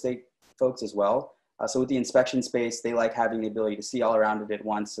the real estate folks as well. So with the inspection space, they like having the ability to see all around it at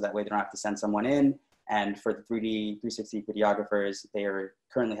once, so that way they don't have to send someone in. And for the 360 videographers, they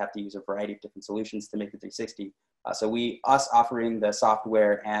currently have to use a variety of different solutions to make the 360. So us offering the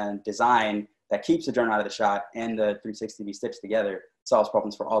software and design that keeps the drone out of the shot and the 360 be stitched together solves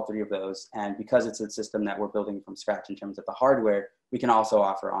problems for all 3 of those. And because it's a system that we're building from scratch in terms of the hardware, we can also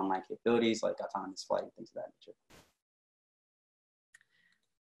offer online capabilities like autonomous flight, things of that nature.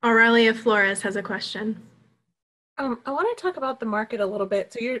 Aurelia Flores has a question. I want to talk about the market a little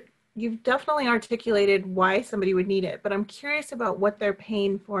bit. So you've definitely articulated why somebody would need it, but I'm curious about what they're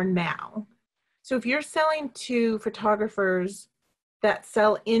paying for now. So if you're selling to photographers that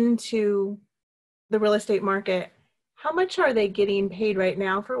sell into the real estate market, how much are they getting paid right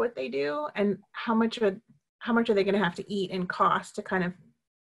now for what they do? And how much are they going to have to eat in cost to kind of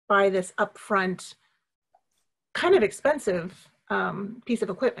buy this upfront, kind of expensive piece of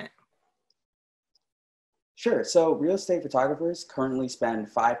equipment? Sure. So real estate photographers currently spend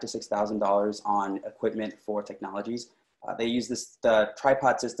 $5,000 to $6,000 on equipment for technologies. They use the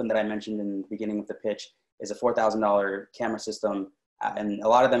tripod system that I mentioned in the beginning of the pitch is a $4,000 camera system. And a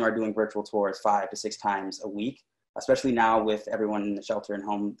lot of them are doing virtual tours 5 to 6 times a week, especially now with everyone in the shelter and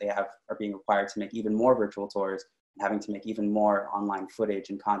home, are being required to make even more virtual tours and having to make even more online footage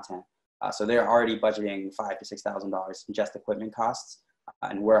and content. So they're already budgeting $5,000 to $6,000 in just equipment costs.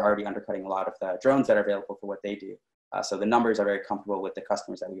 And we're already undercutting a lot of the drones that are available for what they do. So the numbers are very comfortable with the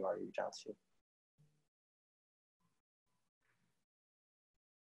customers that we already reach out to.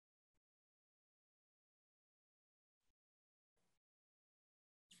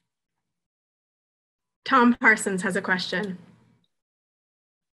 Tom Parsons has a question.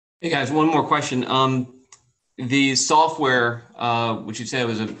 Hey guys, one more question. The software, which you said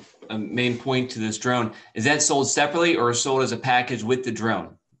was a main point to this drone, is that sold separately or sold as a package with the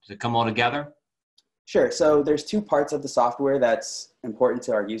drone? Does it come all together? Sure. So there's 2 parts of the software that's important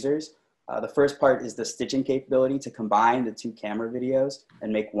to our users. The first part is the stitching capability to combine the 2 camera videos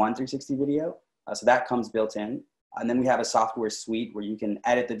and make one 360 video. So that comes built in. And then we have a software suite where you can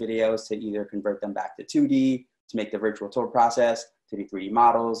edit the videos to either convert them back to 2D, to make the virtual tour process, to do 3D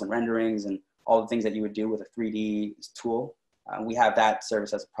models and renderings and all the things that you would do with a 3D tool. We have that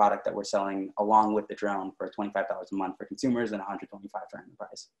service as a product that we're selling along with the drone for $25 a month for consumers and $125 for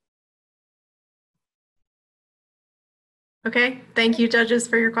enterprise. Okay, thank you, judges,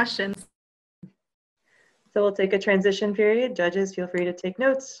 for your questions. So we'll take a transition period. Judges, feel free to take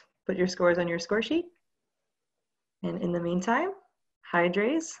notes, put your scores on your score sheet. And in the meantime,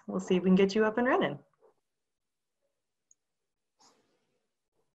 Hydrays, we'll see if we can get you up and running.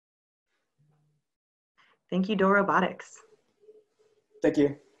 Thank you, Door Robotics. Thank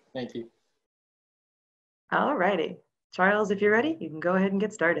you. Thank you. All righty. Charles, if you're ready, you can go ahead and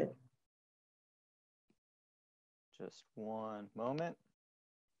get started. Just one moment.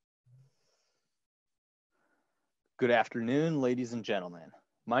 Good afternoon, ladies and gentlemen.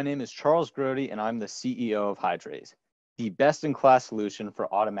 My name is Charles Grody, and I'm the CEO of Hydraze, the best-in-class solution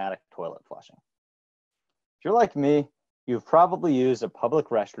for automatic toilet flushing. If you're like me, you've probably used a public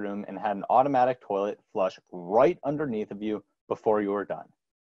restroom and had an automatic toilet flush right underneath of you before you were done.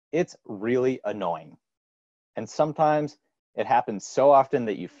 It's really annoying. And sometimes it happens so often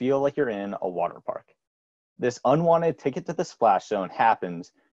that you feel like you're in a water park. This unwanted ticket to the splash zone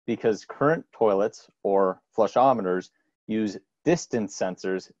happens because current toilets, or flushometers, use distance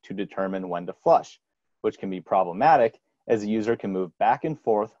sensors to determine when to flush, which can be problematic as a user can move back and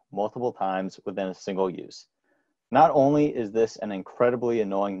forth multiple times within a single use. Not only is this an incredibly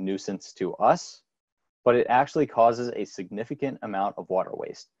annoying nuisance to us, but it actually causes a significant amount of water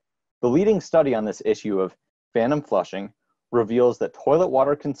waste. The leading study on this issue of phantom flushing reveals that toilet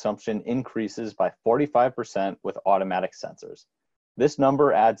water consumption increases by 45% with automatic sensors. This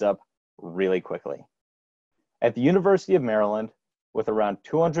number adds up really quickly. At the University of Maryland, with around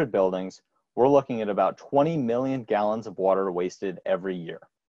 200 buildings, we're looking at about 20 million gallons of water wasted every year.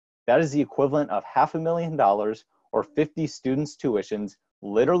 That is the equivalent of $500,000 or 50 students' tuitions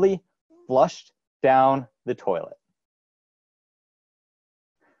literally flushed down the toilet.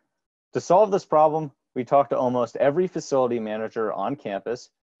 To solve this problem, we talked to almost every facility manager on campus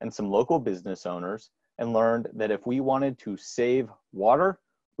and some local business owners and learned that if we wanted to save water,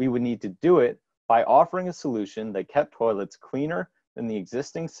 we would need to do it by offering a solution that kept toilets cleaner than the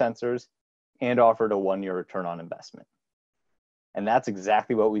existing sensors and offered a 1-year return on investment. And that's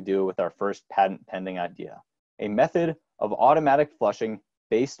exactly what we do with our first patent pending idea, a method of automatic flushing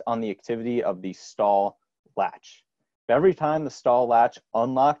based on the activity of the stall latch. If every time the stall latch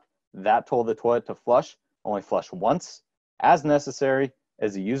unlocked, that told the toilet to flush, only flush once, as necessary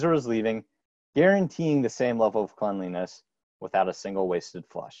as the user is leaving, guaranteeing the same level of cleanliness without a single wasted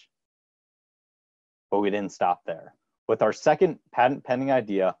flush. But we didn't stop there. With our second patent pending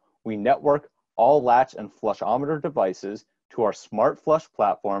idea, we network all latch and flushometer devices to our Smart Flush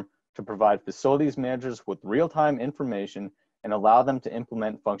platform to provide facilities managers with real-time information and allow them to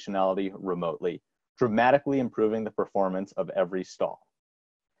implement functionality remotely, dramatically improving the performance of every stall.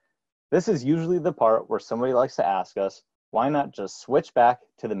 This is usually the part where somebody likes to ask us, why not just switch back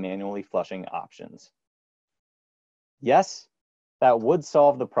to the manually flushing options? Yes, that would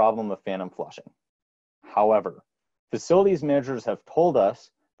solve the problem of phantom flushing. However, facilities managers have told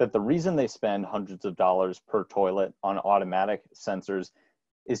us that the reason they spend hundreds of dollars per toilet on automatic sensors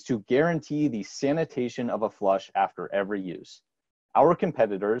is to guarantee the sanitation of a flush after every use. Our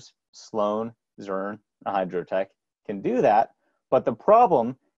competitors, Sloan, Zurn, and Hydrotech, can do that, but the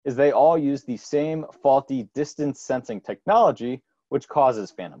problem is they all use the same faulty distance sensing technology, which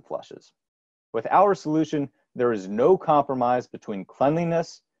causes phantom flushes. With our solution, there is no compromise between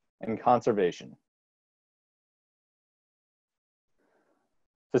cleanliness and conservation.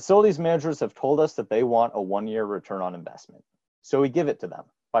 Facilities managers have told us that they want a 1-year return on investment. So we give it to them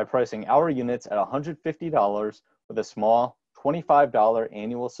by pricing our units at $150 with a small $25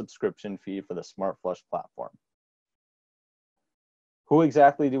 annual subscription fee for the Smart Flush platform. Who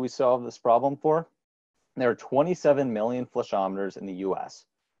exactly do we solve this problem for? There are 27 million flushometers in the US.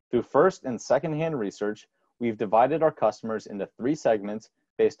 Through first and second-hand research, we've divided our customers into 3 segments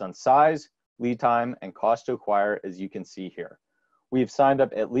based on size, lead time, and cost to acquire, as you can see here. We've signed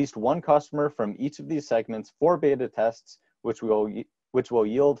up at least 1 customer from each of these segments for beta tests, which will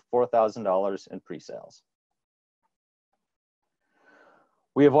yield $4,000 in pre-sales.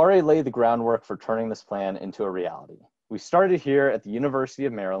 We have already laid the groundwork for turning this plan into a reality. We started here at the University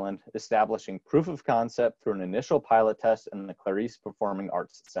of Maryland, establishing proof of concept through an initial pilot test in the Clarice Performing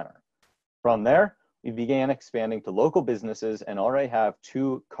Arts Center. From there, we began expanding to local businesses and already have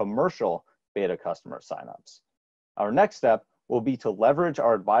 2 commercial beta customer signups. Our next step will be to leverage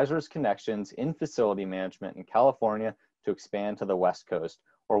our advisors' connections in facility management in California to expand to the West Coast,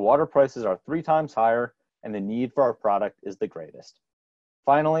 where water prices are 3 times higher and the need for our product is the greatest.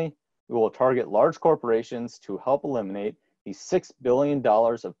 Finally, we will target large corporations to help eliminate the $6 billion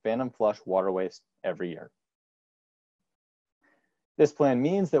of phantom flush water waste every year. This plan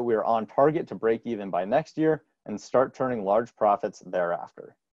means that we are on target to break even by next year and start turning large profits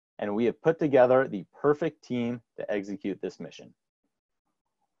thereafter. And we have put together the perfect team to execute this mission.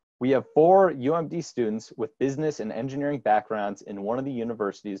 We have 4 UMD students with business and engineering backgrounds in one of the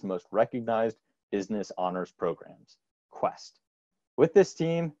university's most recognized business honors programs, Quest. With this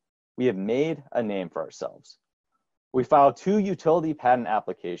team, we have made a name for ourselves. We filed 2 utility patent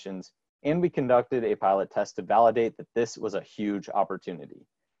applications, and we conducted a pilot test to validate that this was a huge opportunity.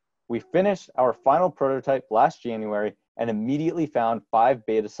 We finished our final prototype last January and immediately found 5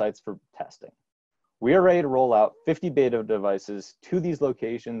 beta sites for testing. We are ready to roll out 50 beta devices to these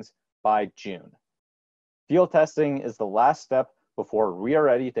locations by June. Field testing is the last step before we are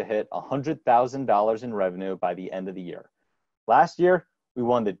ready to hit $100,000 in revenue by the end of the year. Last year, we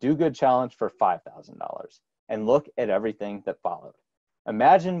won the Do Good Challenge for $5,000, and look at everything that followed.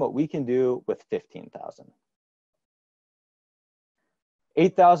 Imagine what we can do with 15,000.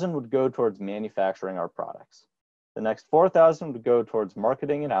 8,000 would go towards manufacturing our products. The next 4,000 would go towards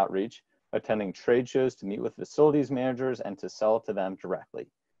marketing and outreach, attending trade shows to meet with facilities managers and to sell to them directly.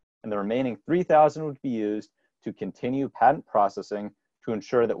 And the remaining 3,000 would be used to continue patent processing to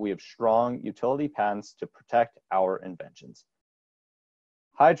ensure that we have strong utility patents to protect our inventions.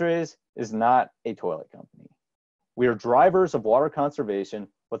 Hydrays is not a toilet company. We are drivers of water conservation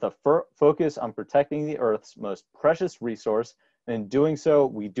with a focus on protecting the Earth's most precious resource, and in doing so,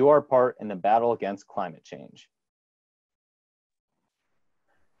 we do our part in the battle against climate change.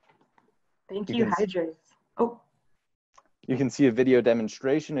 Thank you, Hydrays. Oh. You can see a video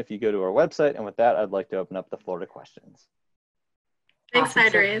demonstration if you go to our website, and with that, I'd like to open up the floor to questions. Thanks,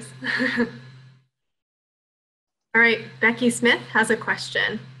 Hydrays. All right, Becky Smith has a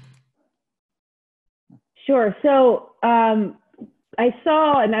question. Sure. So I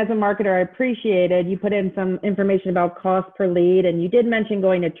saw, and as a marketer, I appreciated you put in some information about cost per lead, and you did mention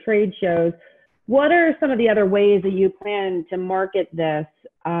going to trade shows. What are some of the other ways that you plan to market this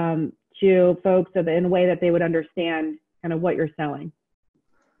to folks in a way that they would understand kind of what you're selling?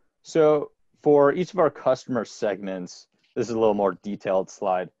 So for each of our customer segments, this is a little more detailed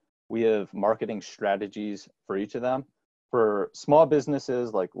slide. We have marketing strategies for each of them. For small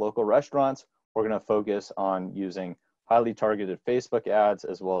businesses like local restaurants, we're going to focus on using highly targeted Facebook ads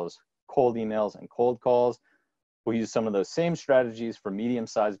as well as cold emails and cold calls. We'll use some of those same strategies for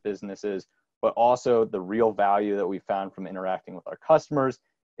medium-sized businesses, but also the real value that we found from interacting with our customers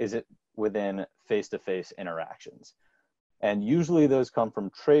is it within face-to-face interactions. And usually those come from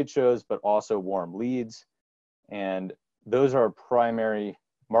trade shows, but also warm leads. And those are our primary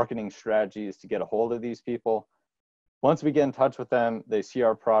marketing strategies to get a hold of these people. Once we get in touch with them, they see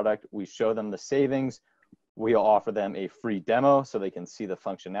our product, we show them the savings, we'll offer them a free demo so they can see the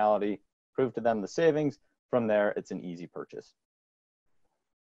functionality, prove to them the savings. From there, it's an easy purchase.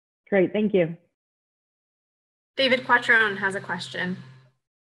 Great, thank you. David Quattrone has a question.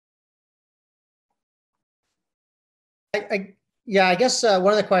 I guess one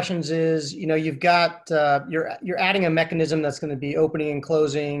of the questions is, you've got, you're adding a mechanism that's going to be opening and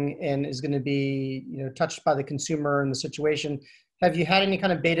closing and is going to be, touched by the consumer and the situation. Have you had any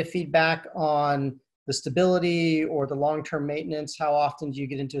kind of beta feedback on the stability or the long-term maintenance? How often do you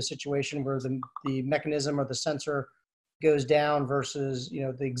get into a situation where the mechanism or the sensor goes down versus,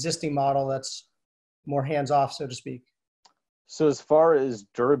 the existing model that's more hands-off, so to speak? So as far as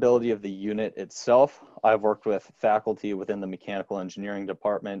durability of the unit itself, I've worked with faculty within the mechanical engineering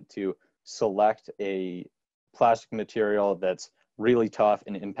department to select a plastic material that's really tough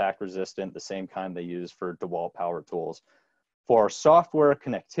and impact resistant, the same kind they use for DeWalt power tools. For software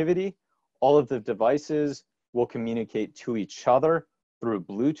connectivity, all of the devices will communicate to each other through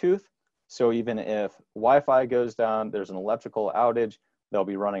Bluetooth. So even if Wi-Fi goes down, there's an electrical outage, they'll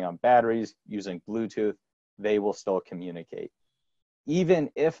be running on batteries using Bluetooth, they will still communicate. Even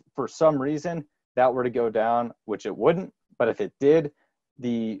if for some reason that were to go down, which it wouldn't, but if it did,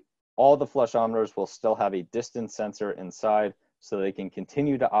 all the flushometers will still have a distance sensor inside so they can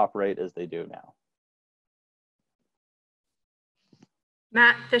continue to operate as they do now.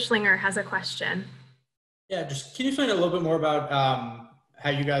 Matt Fischlinger has a question. Yeah, just can you explain a little bit more about how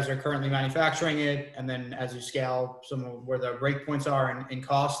you guys are currently manufacturing it, and then as you scale, some of where the break points are in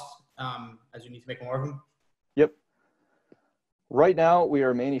cost as you need to make more of them? Yep. Right now, we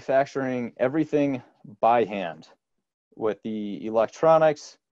are manufacturing everything by hand. With the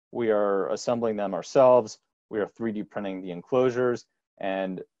electronics, we are assembling them ourselves. We are 3D printing the enclosures,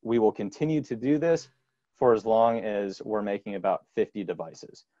 and we will continue to do this for as long as we're making about 50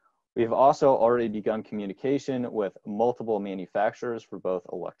 devices. We've also already begun communication with multiple manufacturers for both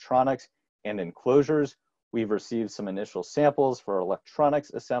electronics and enclosures. We've received some initial samples for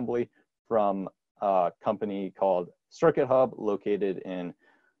electronics assembly from a company called Circuit Hub located in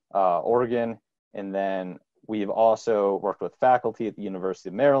Oregon. And then we've also worked with faculty at the University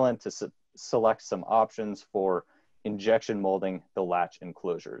of Maryland to select some options for injection molding the latch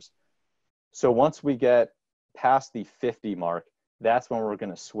enclosures. So once we get past the 50 mark, that's when we're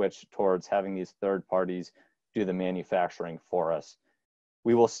going to switch towards having these third parties do the manufacturing for us.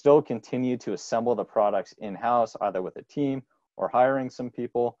 We will still continue to assemble the products in-house, either with a team or hiring some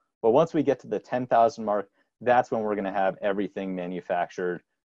people. But once we get to the 10,000 mark, that's when we're going to have everything manufactured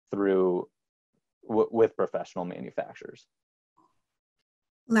through with professional manufacturers.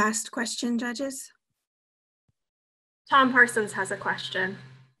 Last question, judges. Tom Parsons has a question.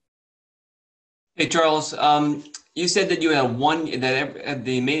 Hey, Charles, you said that you had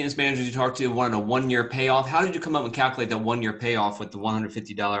the maintenance managers you talked to wanted a 1-year payoff. How did you come up and calculate that 1-year payoff with the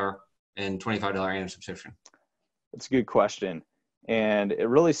 $150 and $25 annual subscription? That's a good question. And it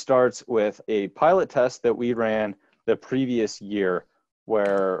really starts with a pilot test that we ran the previous year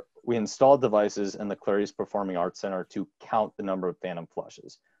where we installed devices in the Clarice Performing Arts Center to count the number of phantom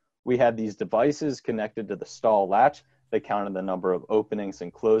flushes. We had these devices connected to the stall latch that counted the number of openings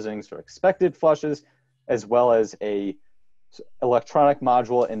and closings for expected flushes, as well as a electronic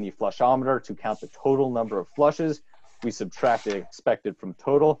module in the flushometer to count the total number of flushes. We subtracted expected from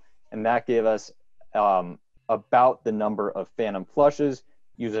total, and that gave us about the number of phantom flushes.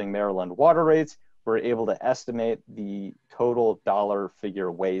 Using Maryland water rates, we're able to estimate the total dollar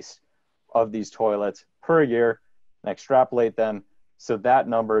figure waste of these toilets per year and extrapolate them. So that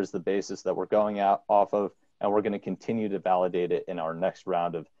number is the basis that we're going out off of, and we're going to continue to validate it in our next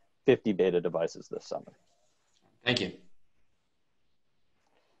round of 50 beta devices this summer. Thank you.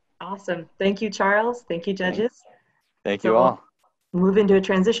 Awesome. Thank you, Charles. Thank you, judges. Thank you all. We'll move into a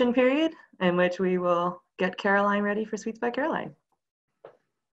transition period in which we will get Caroline ready for Sweets by Caroline.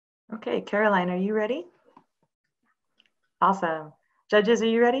 Okay, Caroline, are you ready? Awesome. Judges, are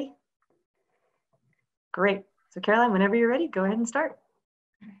you ready? Great. So Caroline, whenever you're ready, go ahead and start.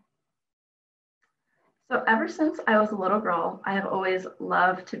 So ever since I was a little girl, I have always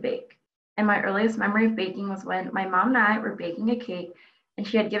loved to bake. And my earliest memory of baking was when my mom and I were baking a cake and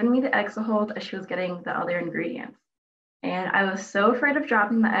she had given me the eggs to hold as she was getting the other ingredients. And I was so afraid of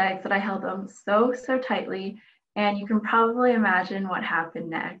dropping the eggs that I held them so tightly. And you can probably imagine what happened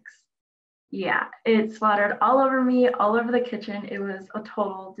next. Yeah, it splattered all over me, all over the kitchen. It was a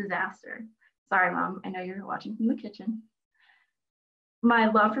total disaster. Sorry, Mom, I know you're watching from the kitchen. My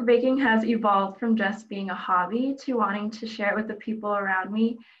love for baking has evolved from just being a hobby to wanting to share it with the people around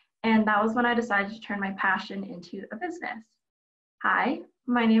me. And that was when I decided to turn my passion into a business. Hi,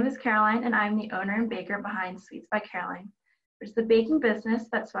 my name is Caroline, and I'm the owner and baker behind Sweets by Caroline, which is the baking business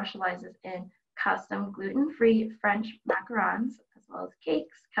that specializes in custom gluten-free French macarons, as well as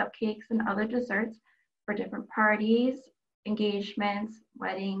cakes, cupcakes, and other desserts for different parties, engagements,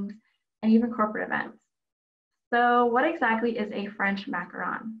 weddings, and even corporate events. So what exactly is a French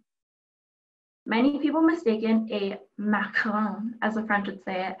macaron? Many people mistaken a macaron, as the French would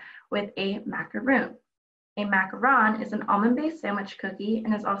say it, with a macaroon. A macaron is an almond-based sandwich cookie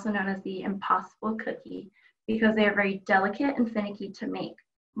and is also known as the impossible cookie because they are very delicate and finicky to make,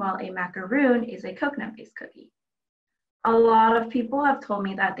 while a macaroon is a coconut-based cookie. A lot of people have told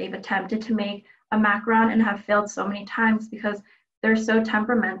me that they've attempted to make a macaron and have failed so many times because they're so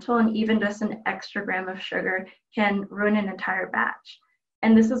temperamental, and even just an extra gram of sugar can ruin an entire batch.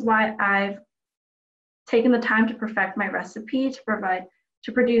 And this is why I've taken the time to perfect my recipe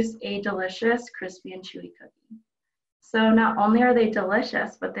to produce a delicious, crispy and chewy cookie. So not only are they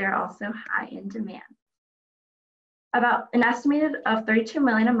delicious, but they're also high in demand. About an estimated of 32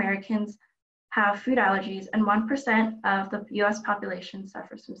 million Americans have food allergies, and 1% of the US population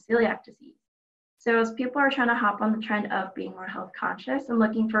suffers from celiac disease. So as people are trying to hop on the trend of being more health conscious and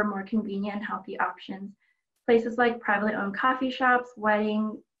looking for more convenient and healthy options, places like privately owned coffee shops,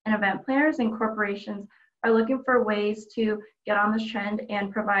 wedding and event planners, and corporations are looking for ways to get on this trend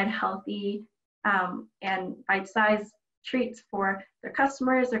and provide healthy and bite-sized treats for their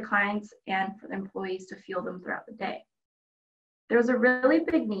customers, their clients, and for the employees to fuel them throughout the day. There's a really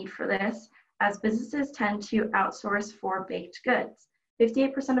big need for this as businesses tend to outsource for baked goods.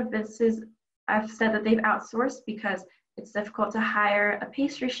 58% of businesses have said that they've outsourced because it's difficult to hire a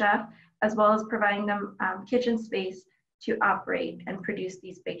pastry chef, as well as providing them kitchen space to operate and produce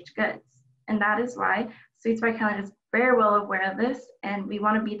these baked goods. And that is why Sweets by Caroline is very well aware of this, and we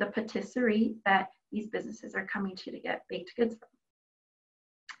want to be the patisserie that these businesses are coming to get baked goods from.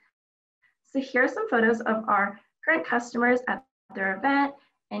 So here are some photos of our current customers at their event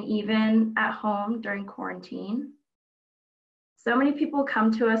and even at home during quarantine. So many people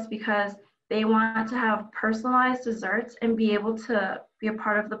come to us because they want to have personalized desserts and be able to be a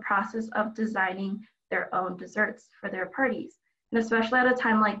part of the process of designing their own desserts for their parties. And especially at a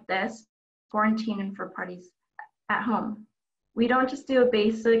time like this, quarantine and for parties at home. We don't just do a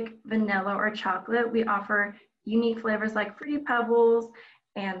basic vanilla or chocolate. We offer unique flavors like Fruity Pebbles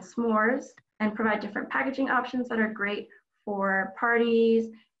and s'mores, and provide different packaging options that are great for parties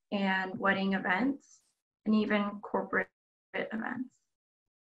and wedding events and even corporate events.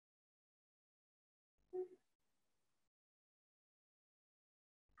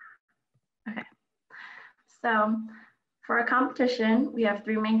 Okay, so for our competition, we have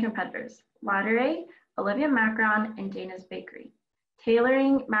 3 main competitors: Latteray, Olivia Macron, and Dana's Bakery.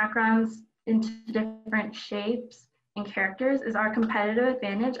 Tailoring macarons into different shapes and characters is our competitive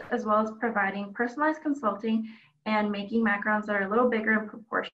advantage, as well as providing personalized consulting and making macarons that are a little bigger in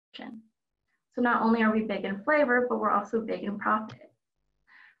proportion. So not only are we big in flavor, but we're also big in profit.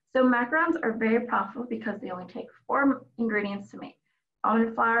 So macarons are very profitable because they only take 4 ingredients to make: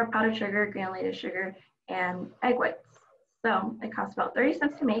 almond flour, powdered sugar, granulated sugar, and egg whites. So it costs about 30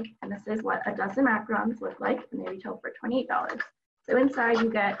 cents to make, and this is what a dozen macarons look like, and they retail for $28. So inside you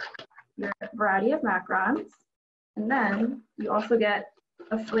get your variety of macarons, and then you also get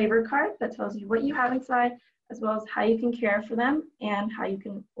a flavor card that tells you what you have inside, as well as how you can care for them and how you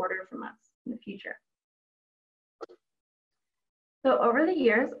can order from us in the future. So over the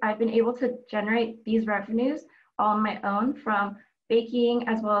years, I've been able to generate these revenues all on my own, from baking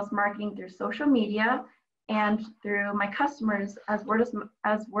as well as marketing through social media and through my customers, as word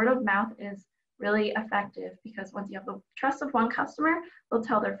of mouth is really effective, because once you have the trust of one customer, they'll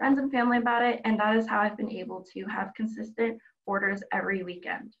tell their friends and family about it, and that is how I've been able to have consistent orders every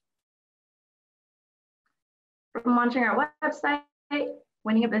weekend. From launching our website,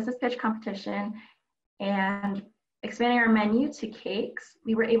 winning a business pitch competition, and expanding our menu to cakes,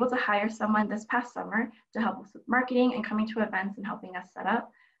 we were able to hire someone this past summer to help us with marketing and coming to events and helping us set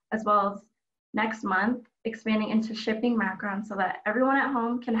up, as well as next month expanding into shipping macarons so that everyone at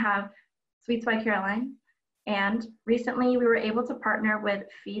home can have Sweets by Caroline. And recently we were able to partner with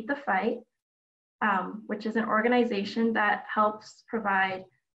Feed the Fight, which is an organization that helps provide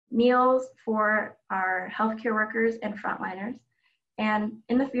meals for our healthcare workers and frontliners. And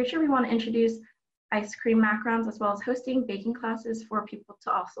in the future, we want to introduce ice cream macarons, as well as hosting baking classes for people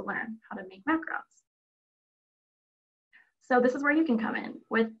to also learn how to make macarons. So this is where you can come in.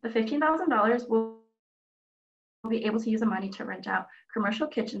 With the $15,000, we'll be able to use the money to rent out commercial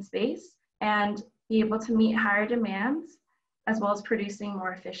kitchen space and be able to meet higher demands, as well as producing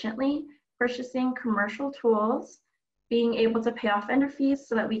more efficiently, purchasing commercial tools, being able to pay off vendor fees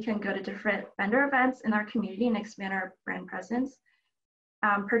so that we can go to different vendor events in our community and expand our brand presence,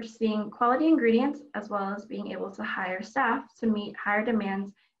 purchasing quality ingredients, as well as being able to hire staff to meet higher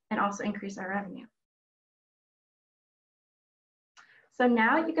demands and also increase our revenue. So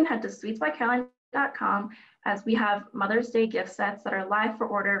now you can head to sweetsbycaroline.com, as we have Mother's Day gift sets that are live for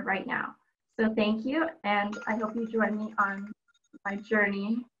order right now. So thank you, and I hope you join me on my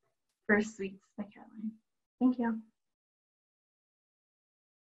journey for Sweets by Caroline. Thank you.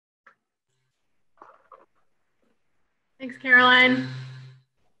 Thanks, Caroline.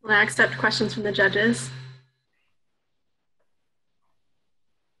 We'll now accept questions from the judges.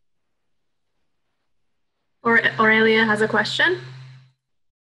 Aurelia has a question.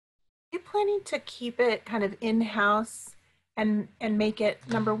 Are you planning to keep it kind of in-house and make it,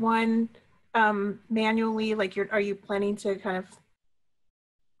 number one, manually, like are you planning to kind of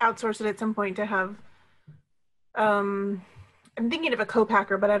outsource it at some point to have, I'm thinking of a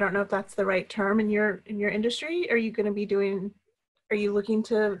co-packer, but I don't know if that's the right term in your industry. Are you going to be doing, are you looking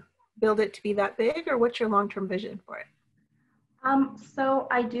to build it to be that big, or what's your long-term vision for it? So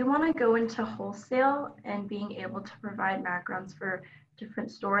I do want to go into wholesale and being able to provide macarons for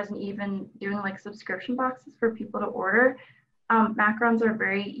different stores, and even doing like subscription boxes for people to order. Macarons are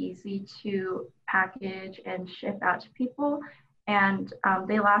very easy to package and ship out to people, and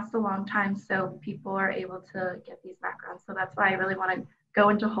they last a long time, so people are able to get these macarons. So that's why I really want to go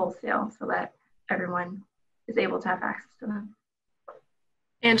into wholesale, so that everyone is able to have access to them.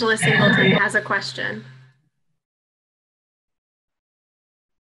 Angela Singleton has a question.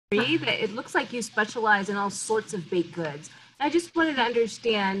 It looks like you specialize in all sorts of baked goods. I just wanted to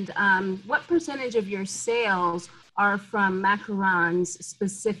understand what percentage of your sales are from macarons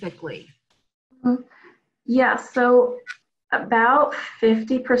specifically? Yeah, so about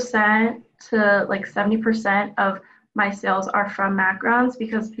 50% to like 70% of my sales are from macarons,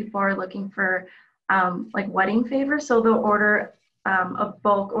 because people are looking for like wedding favors. So they'll order a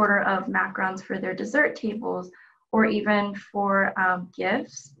bulk order of macarons for their dessert tables, or even for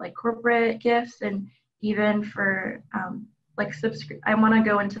gifts, like corporate gifts, and even for like I want to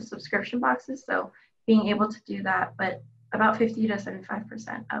go into subscription boxes, so being able to do that. But about 50 to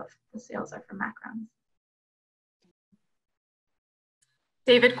 75% of the sales are from macarons.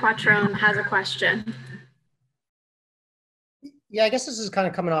 David Quattrone has a question. Yeah, I guess this is kind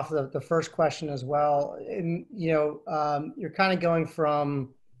of coming off the first question as well. And, you're kind of going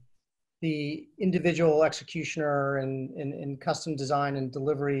from the individual executioner and custom design and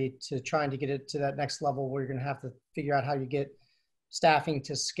delivery to trying to get it to that next level where you're going to have to figure out how you get staffing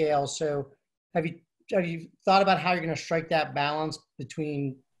to scale. So have you thought about how you're going to strike that balance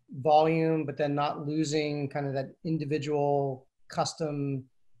between volume, but then not losing kind of that individual custom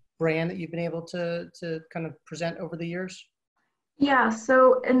brand that you've been able to kind of present over the years? Yeah,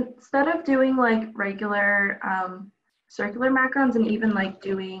 so instead of doing like regular circular macarons and even like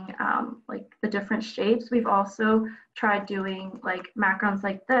doing like the different shapes, we've also tried doing like macarons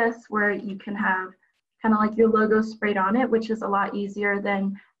like this where you can have kind of like your logo sprayed on it, which is a lot easier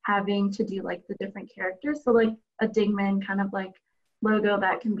than having to do like the different characters. So like a Dingman kind of like logo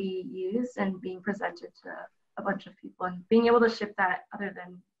that can be used and being presented to a bunch of people and being able to ship that other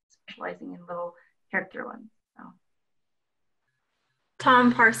than specializing in little character ones. So.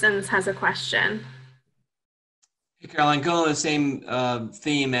 Tom Parsons has a question. Hey, Caroline, going on the same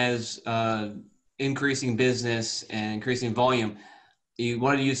theme as increasing business and increasing volume, you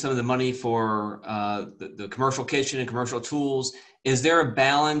wanted to use some of the money for the commercial kitchen and commercial tools. Is there a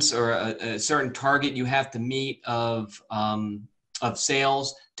balance or a certain target you have to meet of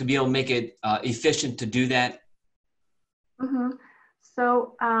sales to be able to make it efficient to do that? Mm-hmm.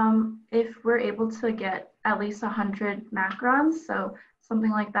 So if we're able to get at least 100 macarons, so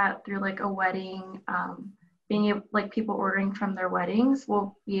something like that through like a wedding, being able, like people ordering from their weddings,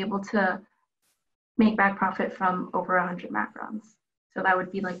 we'll be able to make back profit from over 100 macarons. So that would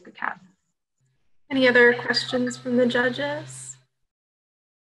be like the cap. Any other questions from the judges?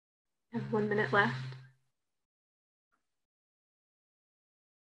 We have 1 minute left.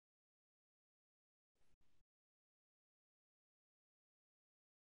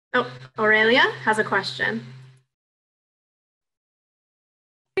 Oh, Aurelia has a question.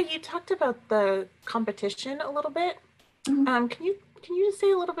 You talked about the competition a little bit. Can you just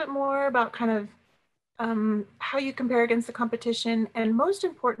say a little bit more about kind of how you compare against the competition? And most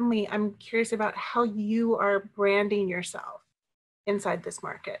importantly, I'm curious about how you are branding yourself inside this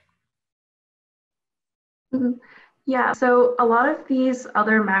market. Mm-hmm. Yeah, so a lot of these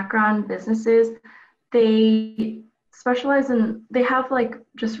other macaron businesses, they specialize in, they have like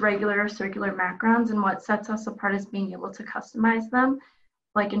just regular circular macarons, and what sets us apart is being able to customize them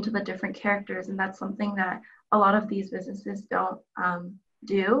like into the different characters, and that's something that a lot of these businesses don't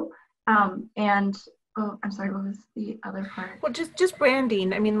do. And oh, I'm sorry, what was the other part? Well, just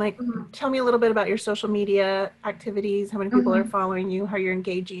branding. I mean, like, tell me a little bit about your social media activities, how many people are following you, how you're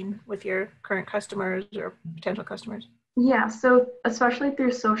engaging with your current customers or potential customers. Yeah, so especially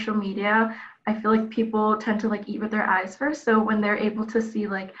through social media, I feel like people tend to like eat with their eyes first. So when they're able to see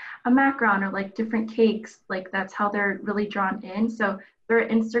like a macaron or like different cakes, like that's how they're really drawn in. So through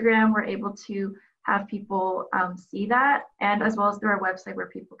Instagram, we're able to have people see that, and as well as through our website where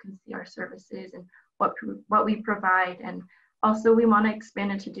people can see our services and what we provide. And also we want to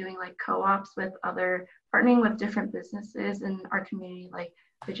expand into doing like co-ops with other, partnering with different businesses in our community, like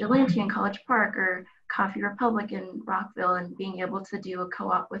Vigilante in College Park or Coffee Republic in Rockville, and being able to do a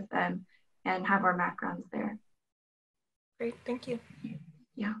co-op with them and have our macarons there. Great, thank you.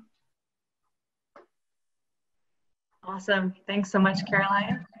 Yeah. Awesome, thanks so much,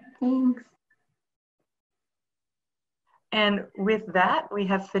 Caroline. Thanks. And with that, we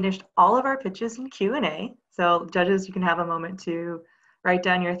have finished all of our pitches and Q&A. So judges, you can have a moment to write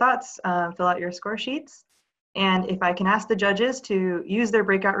down your thoughts, fill out your score sheets. And if I can ask the judges to use their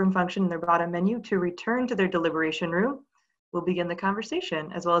breakout room function in their bottom menu to return to their deliberation room, we'll begin the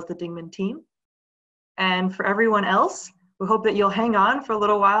conversation, as well as the Dingman team. And for everyone else, we hope that you'll hang on for a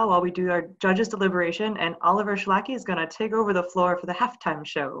little while we do our judges deliberation, and Oliver Schlacke is gonna take over the floor for the halftime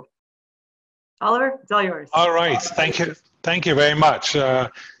show. Oliver, it's all yours. All right, thank you. Thank you very much.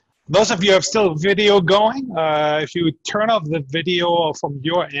 Those of you who have still video going, if you turn off the video from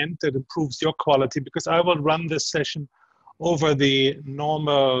your end, it improves your quality, because I will run this session over the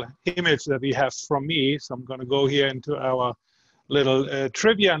normal image that we have from me. So I'm gonna go here into our little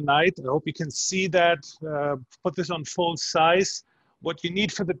trivia night. I hope you can see that. Put this on full size. What you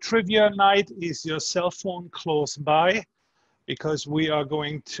need for the trivia night is your cell phone close by, because we are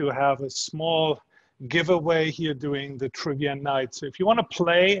going to have a small giveaway here during the trivia night. So if you want to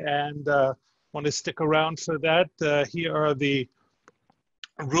play and want to stick around for that, here are the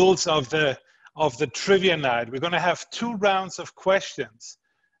rules of the trivia night. We're going to have 2 rounds of questions,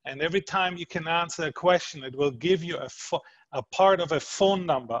 and every time you can answer a question, it will give you a part of a phone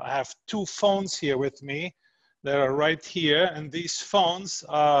number. I have 2 phones here with me that are right here, and these phones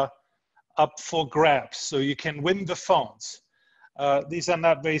are up for grabs, so you can win the phones. These are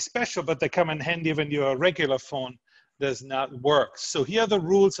not very special, but they come in handy when your regular phone does not work. So here are the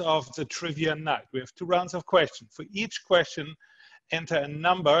rules of the trivia night. We have 2 rounds of questions. For each question, enter a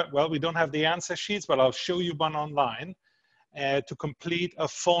number. Well, we don't have the answer sheets, but I'll show you one online to complete a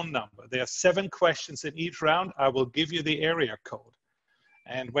phone number. There are 7 questions in each round. I will give you the area code.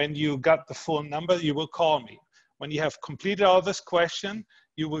 And when you got the full number, you will call me. When you have completed all this question,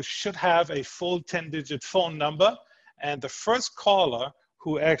 you should have a full 10-digit phone number. And the first caller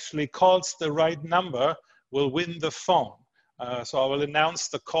who actually calls the right number will win the phone. So I will announce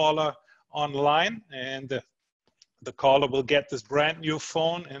the caller online, and the caller will get this brand new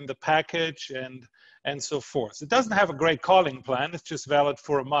phone in the package and so forth. It doesn't have a great calling plan. It's just valid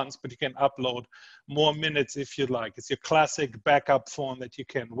for a month, but you can upload more minutes if you'd like. It's your classic backup phone that you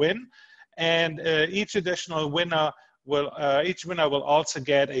can win. And each winner will also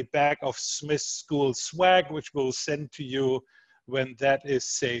get a bag of Smith School swag, which we'll send to you when that is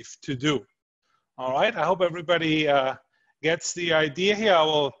safe to do. All right, I hope everybody gets the idea here.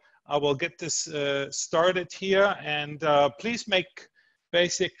 I will get this started here, and please make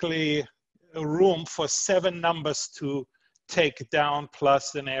basically a room for 7 numbers to take down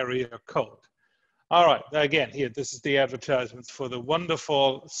plus an area code. All right, again, here, this is the advertisements for the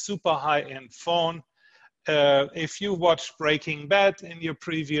wonderful, super high-end phone. If you watched Breaking Bad in your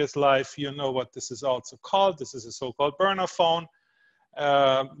previous life, you know what this is also called. This is a so-called burner phone,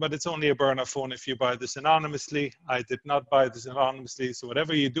 but it's only a burner phone if you buy this anonymously. I did not buy this anonymously, so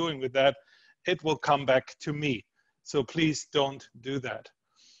whatever you're doing with that, it will come back to me. So please don't do that.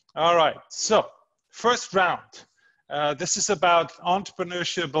 All right, so first round. This is about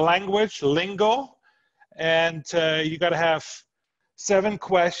entrepreneurship language, lingo, and you got to have 7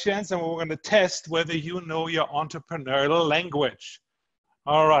 questions, and we're going to test whether you know your entrepreneurial language.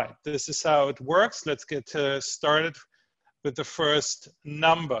 All right, this is how it works. Let's get started with the first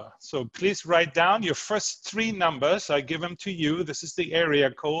number. So please write down your first 3 numbers. I give them to you. This is the area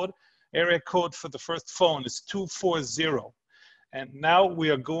code. Area code for the first phone is 240. And now we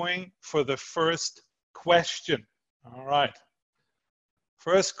are going for the first question. All right.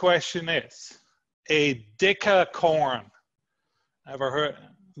 First question is a decacorn. Ever heard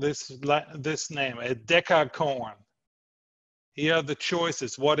this name? A decacorn. Here are the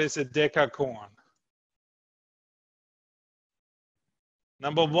choices. What is a decacorn?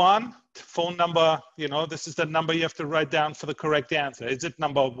 Number 1, phone number, you know, this is the number you have to write down for the correct answer. Is it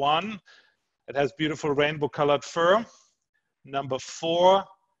number 1? It has beautiful rainbow colored fur. Number 4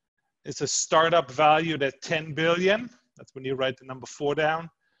 is a startup valued at 10 billion. That's when you write the number 4 down.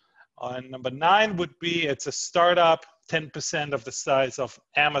 And number 9 would be it's a startup 10% of the size of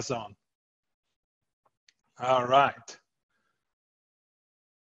Amazon. All right.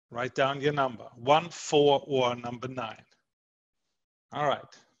 Write down your number, 1, 4, or number 9. All right.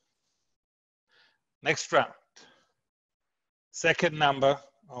 Next round. Second number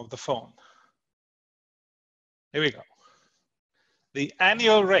of the phone. Here we go. The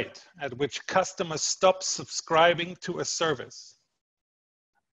annual rate at which customers stop subscribing to a service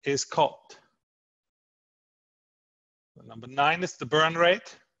is called. The number 9 is the burn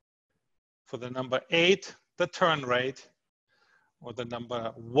rate. For the number 8, the turn rate. Or the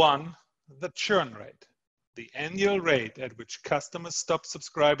number 1, the churn rate. The annual rate at which customers stop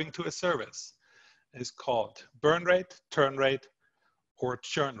subscribing to a service is called burn rate, turn rate, or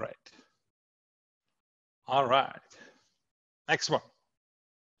churn rate. All right. Next one.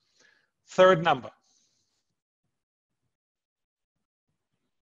 Third number.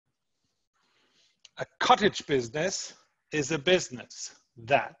 A cottage business is a business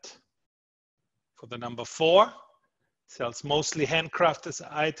that, for the number 4, sells mostly handcrafted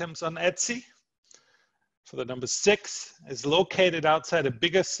items on Etsy. For the number 6, is located outside a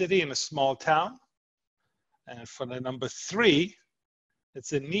bigger city in a small town. And for the number 3,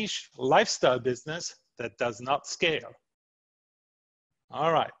 it's a niche lifestyle business that does not scale.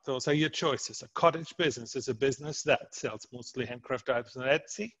 All right, those are your choices. A cottage business is a business that sells mostly handcrafted items on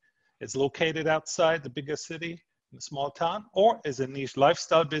Etsy, is located outside the bigger city in a small town, or is a niche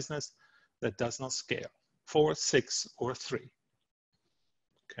lifestyle business that does not scale. 4, 6, or 3.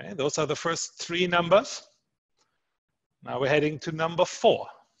 Okay, those are the first 3 numbers. Now we're heading to number 4.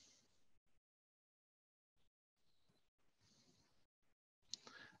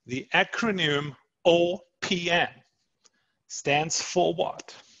 The acronym OPM stands for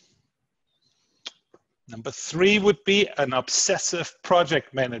what? Number 3 would be an obsessive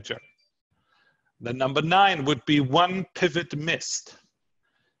project manager. The number 9 would be one pivot missed.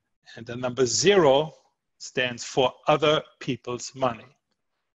 And the number 0 stands for other people's money.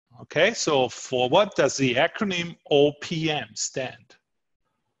 Okay, so for what does the acronym OPM stand?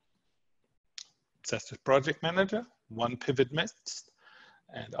 Obsessive Project Manager, One Pivot Missed,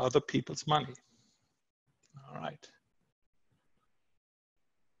 and Other People's Money. All right.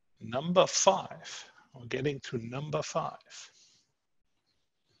 Number 5. We're getting to number 5.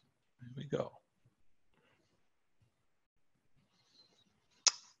 Here we go.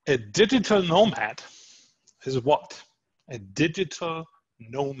 A digital nomad is what? A digital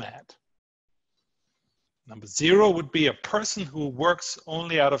nomad. Number 0 would be a person who works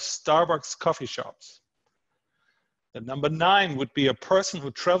only out of Starbucks coffee shops. The number 9 would be a person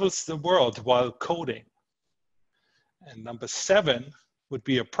who travels the world while coding. And number 7 would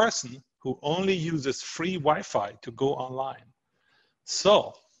be a person who only uses free Wi-Fi to go online.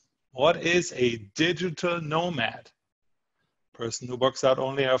 So, what is a digital nomad? Person who works out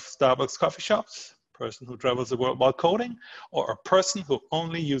only out of Starbucks coffee shops, person who travels the world while coding, or a person who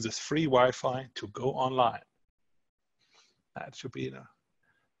only uses free Wi-Fi to go online? That should be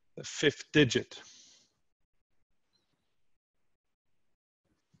the 5th digit.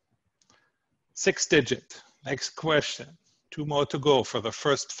 6th digit. Next question. 2 more to go for the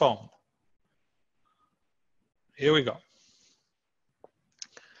first phone. Here we go.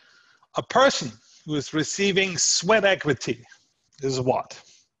 A person who is receiving sweat equity is what?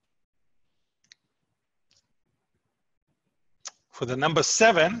 For the number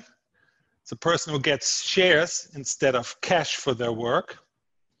 7, it's a person who gets shares instead of cash for their work,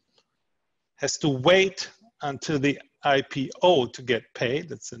 has to wait until the IPO to get paid.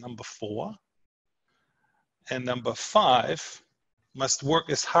 That's the number 4. And number 5, must work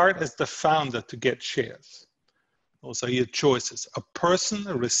as hard as the founder to get shares. Those are your choices. A person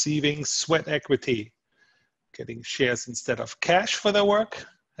receiving sweat equity, getting shares instead of cash for their work,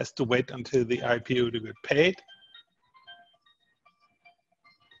 has to wait until the IPO to get paid.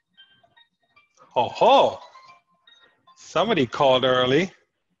 Oh ho! Somebody called early,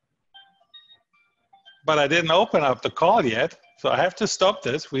 but I didn't open up the call yet, so I have to stop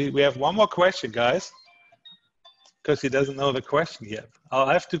this. We have one more question, guys, because he doesn't know the question yet. I'll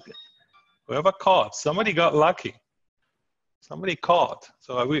have to, whoever called, somebody got lucky. Somebody called.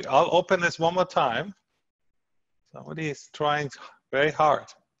 So I'll open this one more time. Somebody is trying very hard.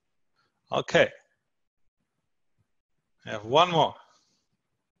 Okay. I have one more.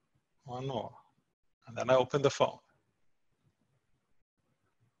 One more. And then I open the phone.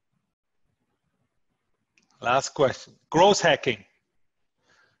 Last question. Growth hacking.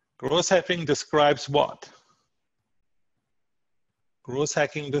 Growth hacking describes what? Growth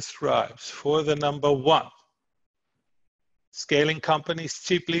hacking describes, for the number 1, scaling companies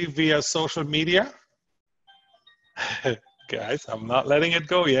cheaply via social media. Guys, I'm not letting it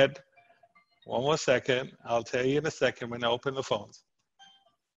go yet. One more second. I'll tell you in a second when I open the phones.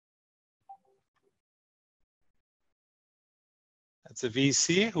 That's a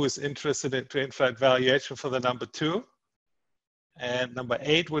VC who is interested in in-flight valuation for the number 2. And number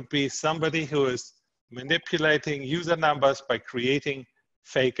 8 would be somebody who is manipulating user numbers by creating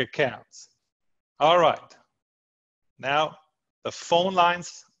fake accounts. All right. Now the phone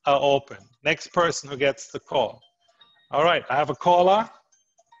lines are open. Next person who gets the call. All right, I have a caller.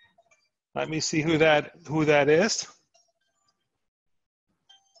 Let me see who that is.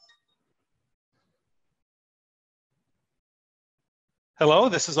 Hello,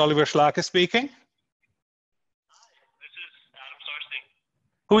 this is Oliver Schlake speaking.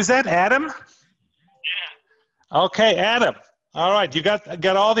 Who is that, Adam? Yeah. Okay, Adam. All right, you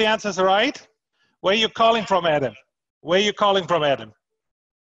got all the answers right? Where are you calling from, Adam? Where are you calling from, Adam? I'm in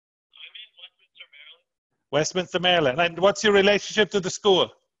Westminster, Maryland. And what's your relationship to the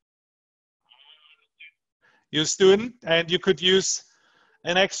school? You're a student, and you could use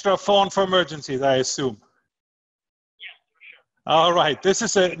an extra phone for emergencies, I assume. All right, this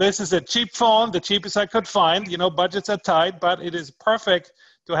is a cheap phone, the cheapest I could find. You know, budgets are tight, but it is perfect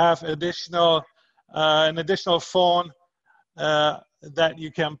to have an additional phone that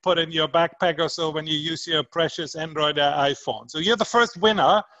you can put in your backpack or so when you use your precious Android iPhone. So you're the first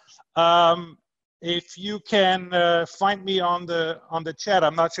winner. If you can find me on the chat,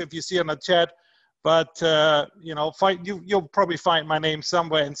 I'm not sure if you see on the chat, but you know, you'll probably find my name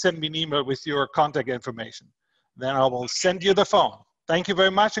somewhere and send me an email with your contact information. Then I will send you the phone. Thank you very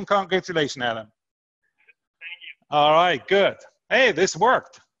much and congratulations, Adam. Thank you. All right, good. Hey, this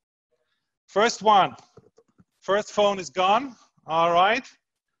worked. First one. First phone is gone. All right.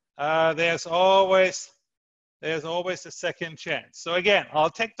 There's always a second chance. So again, I'll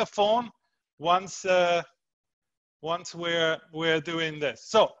take the phone once we're doing this.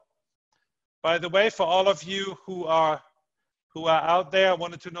 So, by the way, for all of you who are who are out there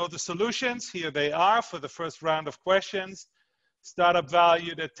wanted to know the solutions. Here they are for the first round of questions. Startup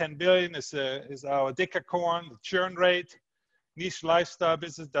valued at 10 billion is our decacorn, the churn rate. Niche lifestyle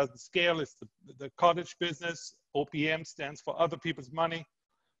business doesn't scale. It's the cottage business. OPM stands for other people's money.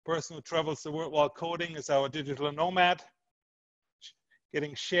 Person who travels the world while coding is our digital nomad.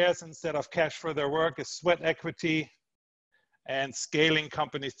 Getting shares instead of cash for their work is sweat equity. And scaling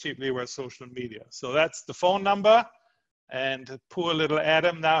companies cheaply were social media. So that's the phone number. And poor little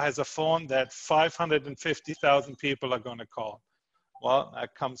Adam now has a phone that 550,000 people are going to call. Well,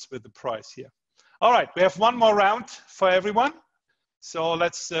 that comes with the price here. All right, we have one more round for everyone. So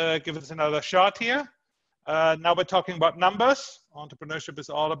let's give it another shot here. Now we're talking about numbers. Entrepreneurship is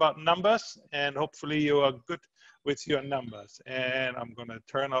all about numbers, and hopefully you are good with your numbers. And I'm going to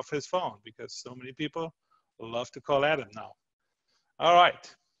turn off his phone because so many people love to call Adam now. All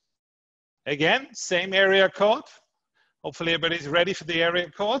right. Again, same area code. Hopefully everybody's ready for the area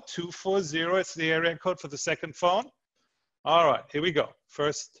code. 240 is the area code for the second phone. All right, here we go.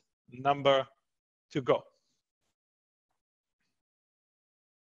 First number to go.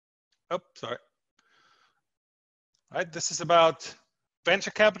 Oh, sorry. All right, this is about venture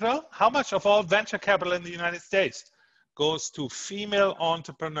capital. How much of all venture capital in the United States goes to female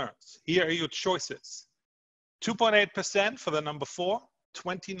entrepreneurs? Here are your choices. 2.8% for the number 4,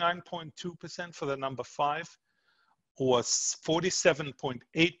 29.2% for the number 5, or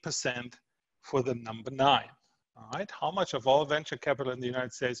 47.8% for the number 9. All right, how much of all venture capital in the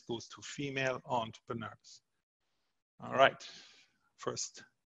United States goes to female entrepreneurs? All right,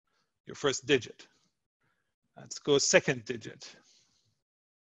 your first digit. Let's go second digit.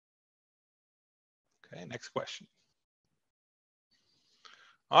 Okay, next question.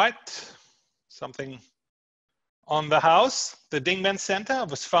 All right, something on the house. The Dingman Center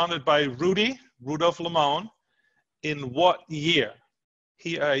was founded by Rudolph Lamone. In what year?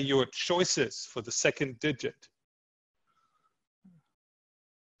 Here are your choices for the second digit.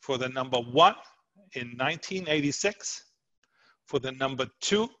 For the number 1 in 1986, for the number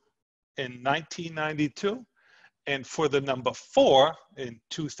 2 in 1992, and for the number 4 in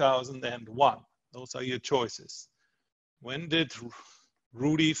 2001. Those are your choices. When did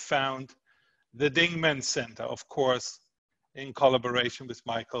Rudy found the Dingman Center? Of course, in collaboration with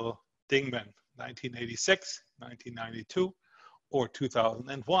Michael Dingman, 1986, 1992, or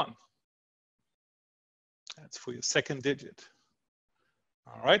 2001. That's for your second digit.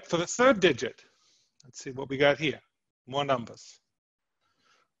 All right, for the third digit, let's see what we got here. More numbers.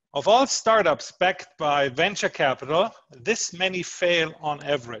 Of all startups backed by venture capital, this many fail on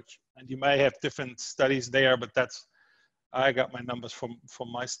average. And you may have different studies there, but I got my numbers from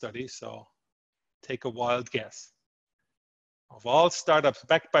my study, so take a wild guess. Of all startups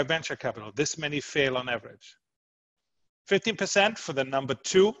backed by venture capital, this many fail on average. 15% for the number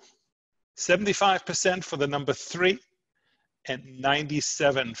 2, 75% for the number 3, and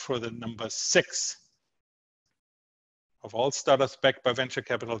 97 for the number 6. Of all startups backed by venture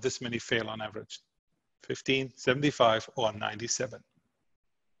capital, this many fail on average. 15, 75, or 97.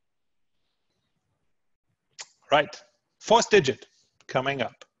 Right, fourth digit coming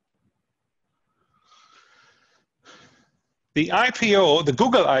up. The IPO, the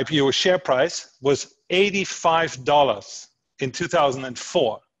Google IPO share price was $85 in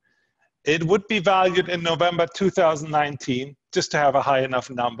 2004. It would be valued in November 2019, just to have a high enough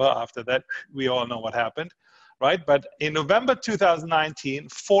number. After that, we all know what happened, right? But in November 2019,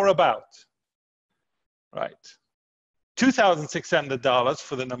 for about, right, $2,600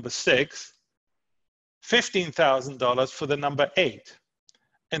 for the number 6, $15,000 for the number 8.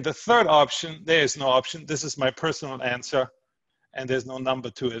 And the third option, there is no option. This is my personal answer, and there's no number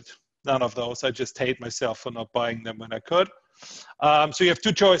to it. None of those. I just hate myself for not buying them when I could. So you have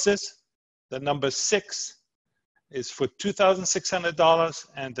two choices. The number 6 is for $2,600,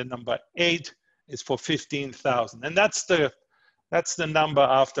 and the number 8 is for $15,000. And that's the number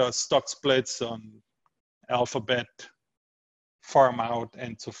after stock splits on Alphabet, farm out,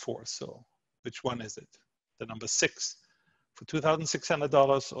 and so forth. So which one is it? The number 6 for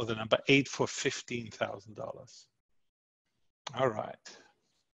 $2,600 or the number 8 for $15,000? All right.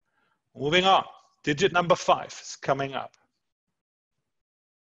 Moving on. Digit number 5 is coming up.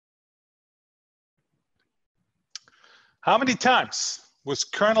 How many times was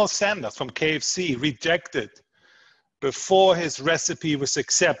Colonel Sanders from KFC rejected before his recipe was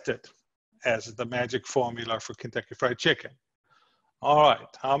accepted as the magic formula for Kentucky Fried Chicken? All right,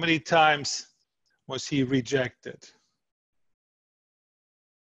 how many times was he rejected?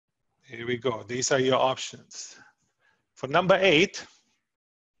 Here we go, these are your options. For number 8,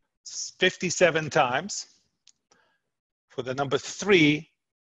 57 times. For the number 3,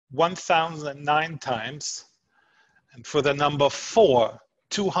 1,009 times. And for the number 4,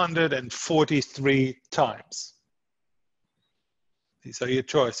 243 times. These are your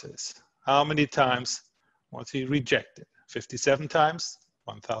choices. How many times was he rejected? 57 times,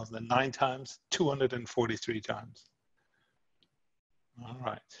 1,009 times, 243 times. All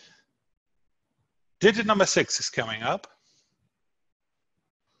right. Digit number 6 is coming up.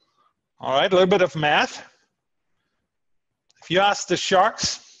 All right, a little bit of math. If you ask the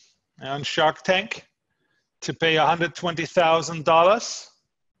sharks on Shark Tank to pay $120,000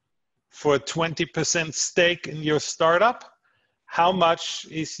 for a 20% stake in your startup, how much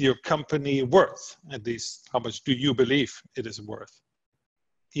is your company worth? At least, how much do you believe it is worth?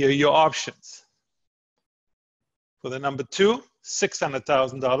 Here are your options. For the number 2,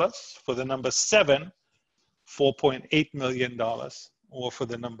 $600,000. For the number 7, $4.8 million. Or for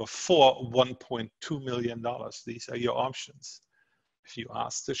the number 4, $1.2 million. These are your options. If you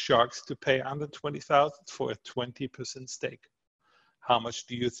ask the sharks to pay $120,000 for a 20% stake, how much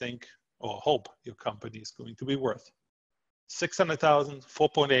do you think or hope your company is going to be worth? 600,000,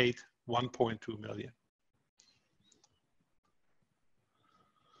 4.8, 1.2 million.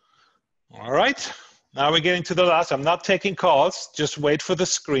 All right, now we're getting to the last. I'm not taking calls, just wait for the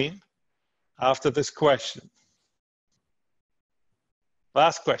screen after this question.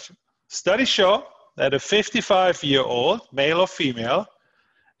 Last question. Studies show that a 55-year-old, male or female,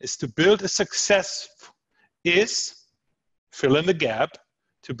 is to build a fill in the gap,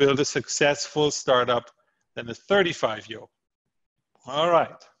 to build a successful startup than a 35-year-old. All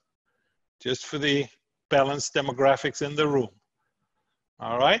right, just for the balanced demographics in the room.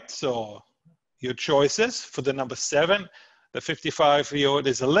 All right, so your choices for the number 7, the 55-year-old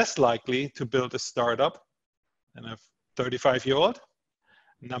is less likely to build a startup than a 35-year-old.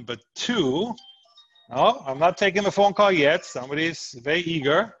 Number 2, no, I'm not taking the phone call yet. Somebody's very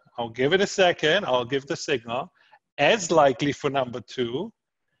eager. I'll give it a second. I'll give the signal. As likely for number 2.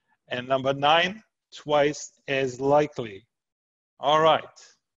 And number 9, twice as likely. All right.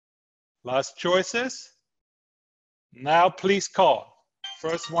 Last choices. Now please call.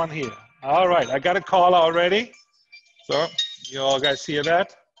 First one here. All right, I got a call already. So you all guys hear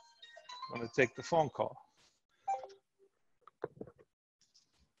that? I'm going to take the phone call.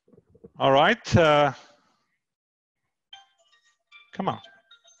 All right. Come on.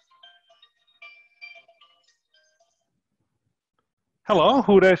 Hello,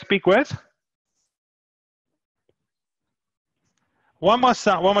 who do I speak with? One more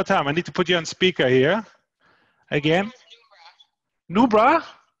time. I need to put you on speaker here. Again. Nubra?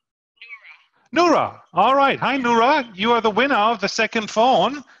 Nura. All right. Hi, Nura. You are the winner of the second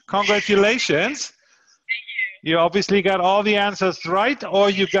phone. Congratulations. Thank you. You obviously got all the answers right,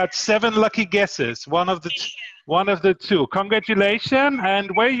 or you got 7 lucky guesses. One of the two. Congratulations. And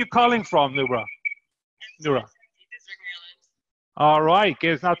where are you calling from, Nura? Nura. All right,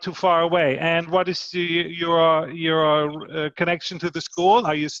 it's not too far away. And what is your connection to the school?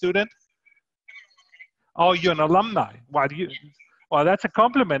 Are you a student? Oh, you're an alumni. Why do you? Well, that's a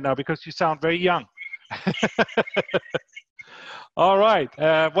compliment now because you sound very young. All right.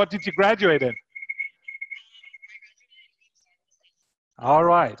 What did you graduate in? All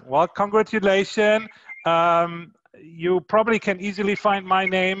right. Well, congratulations. You probably can easily find my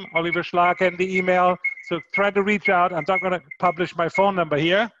name, Oliver Schlake, in the email. So try to reach out. I'm not going to publish my phone number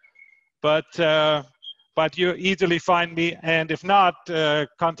here, but you easily find me. And if not,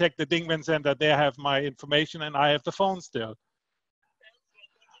 contact the Dingman Center. They have my information, and I have the phone still.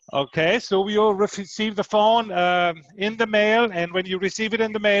 Okay, so you'll receive the phone in the mail, and when you receive it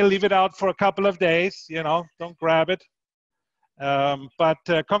in the mail, leave it out for a couple of days. You know, don't grab it. But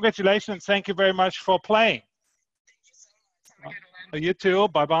congratulations. Thank you very much for playing. You too.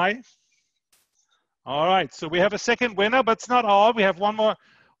 Bye-bye. All right, so we have a second winner, but it's not all. We have one more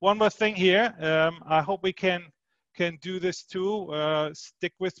thing here. I hope we can do this too.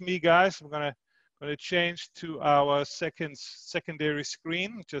 Stick with me, guys. I'm gonna change to our secondary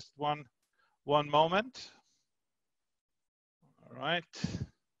screen. Just one moment. All right.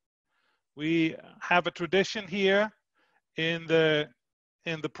 We have a tradition here in the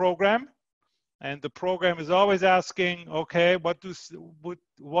program. And the program is always asking, okay, what does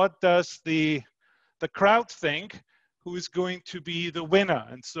the crowd think? Who is going to be the winner?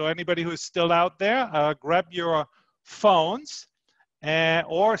 And so anybody who is still out there, grab your phones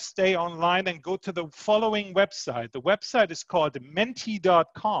or stay online and go to the following website. The website is called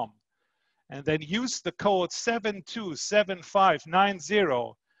menti.com. And then use the code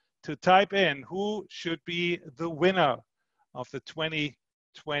 727590 to type in who should be the winner of the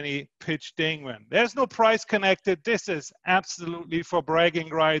 2020 Pitch Dingman. There's no price connected. This is absolutely for bragging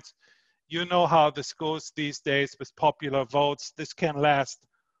rights. You know how this goes these days with popular votes. This can last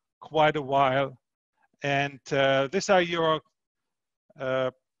quite a while. And these are your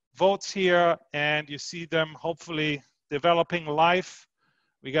votes here, and you see them hopefully developing life.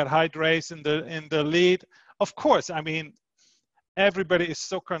 We got Hydrace in the lead. Of course, I mean, everybody is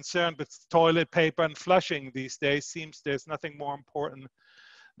so concerned with toilet paper and flushing these days. Seems there's nothing more important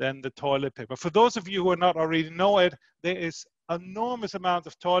than the toilet paper. For those of you who are not already know it, there is enormous amount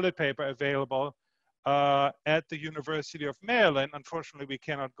of toilet paper available at the University of Maryland. Unfortunately, we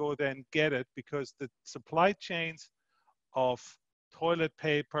cannot go there and get it because the supply chains of toilet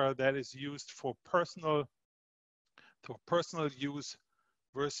paper that is used for personal use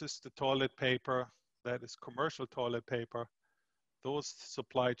versus the toilet paper that is commercial toilet paper, those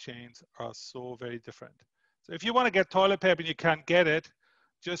supply chains are so very different. So if you want to get toilet paper and you can't get it,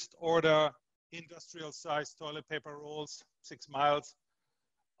 just order industrial sized toilet paper rolls, 6 miles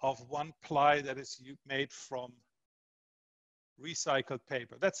of 1 ply that is made from recycled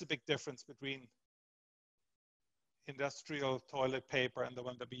paper. That's the big difference between industrial toilet paper and the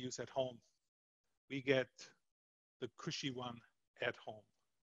one that we use at home. We get the cushy one at home.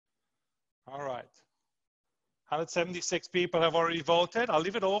 All right. 176 people have already voted. I'll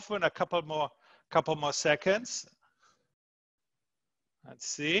leave it open a couple more seconds. Let's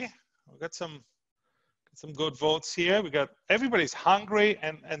see. We've got some good votes here. We got everybody's hungry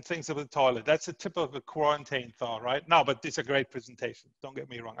and thinks of the toilet. That's a typical quarantine thought, right? No, but it's a great presentation. Don't get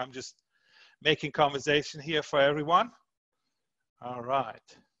me wrong. I'm just making conversation here for everyone. All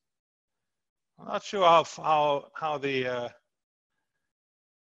right. I'm not sure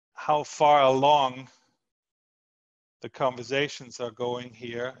how far along the conversations are going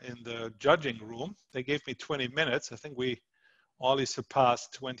here in the judging room. They gave me 20 minutes. I think we only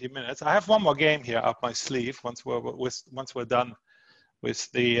surpassed 20 minutes. I have one more game here up my sleeve once we're done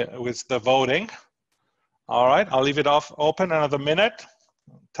with the voting. All right, I'll leave it open another minute.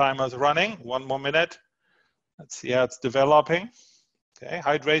 Timer's running. 1 more minute. Let's see how it's developing. Okay,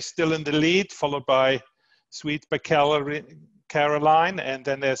 Hydrace still in the lead, followed by Sweet by Caroline, and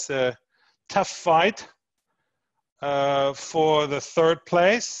then there's a tough fight for the 3rd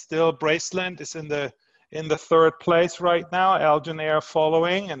place. Still, Braceland is in the 3rd place right now. Algenair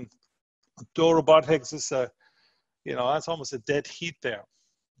following, and Do Robotics is that's almost a dead heat there.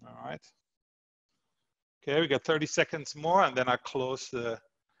 All right. Okay, we got 30 seconds more, and then I close the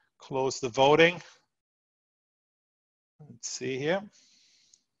voting. Let's see here.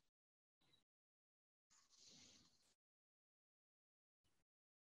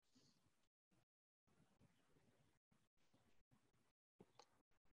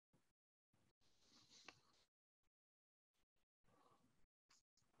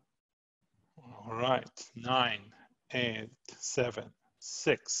 All right, 9, 8, 7,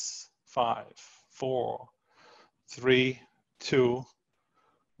 6, 5, 4, 3, 2,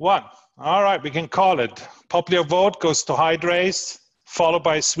 1. All right, we can call it. Popular vote goes to Hydrace, followed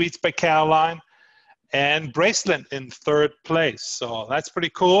by Sweets by Caroline, and Bracelet in 3rd place. So that's pretty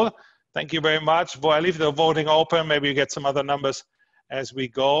cool. Thank you very much. Boy, I leave the voting open. Maybe you get some other numbers as we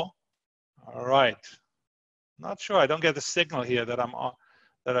go. All right. Not sure. I don't get the signal here that I'm on,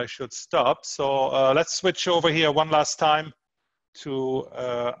 that I should stop. So let's switch over here one last time to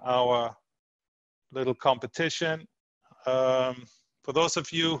our little competition. For those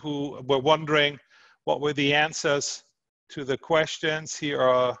of you who were wondering what were the answers to the questions, here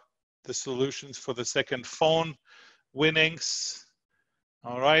are the solutions for the second phone winnings.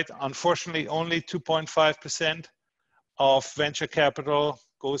 All right, unfortunately, only 2.5% of venture capital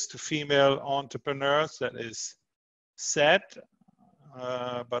goes to female entrepreneurs. That is sad,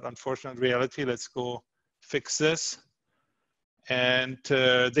 but unfortunate reality. Let's go fix this. And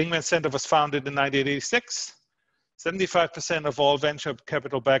Dingman Center was founded in 1986. 75% of all venture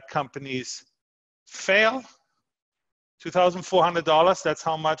capital-backed companies fail. $2,400, that's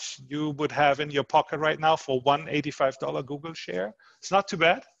how much you would have in your pocket right now for one $85 Google share. It's not too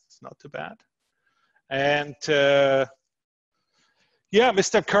bad. It's not too bad. And yeah,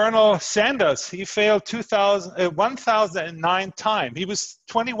 Mr. Colonel Sanders, he failed 1,009 times. He was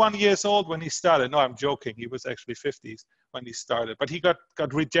 21 years old when he started. No, I'm joking. He was actually 50s when he started. But he got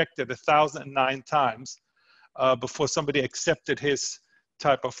rejected 1,009 times before somebody accepted his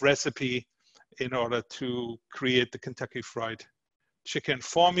type of recipe in order to create the Kentucky Fried Chicken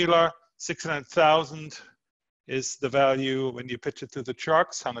formula. 600,000 is the value when you pitch it to the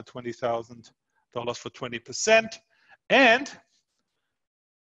sharks, $120,000 for 20%. And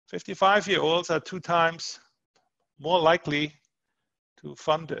 55-year-olds are 2 times more likely to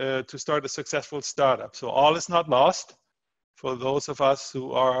start a successful startup. So all is not lost for those of us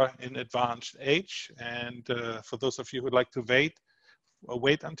who are in advanced age, and for those of you who'd like to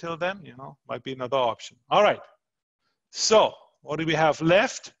wait until then, you know, might be another option. All right. So what do we have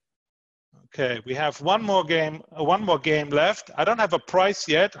left? Okay, we have one more game left. I don't have a price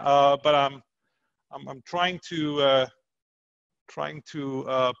yet, but I'm trying to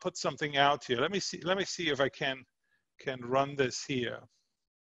put something out here. Let me see if I can run this here.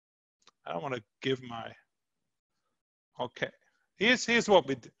 I don't want to give my. Okay, here's what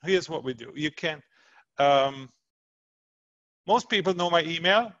we do. You can. Most people know my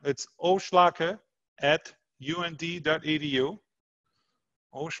email. It's oschlake@umd.edu.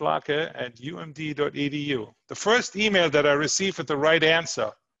 oschlake@umd.edu. The first email that I receive with the right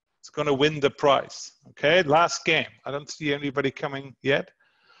answer is going to win the prize. Okay, last game. I don't see anybody coming yet.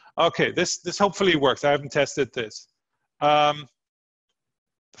 Okay, this hopefully works. I haven't tested this. The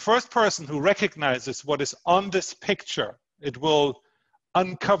first person who recognizes what is on this picture, it will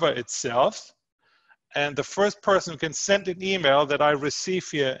uncover itself. And the first person who can send an email that I receive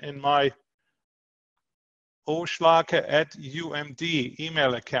here in my oschlake@umd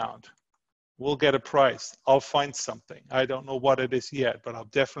email account will get a prize. I'll find something. I don't know what it is yet, but I'll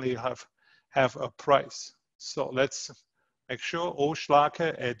definitely have a prize. So let's make sure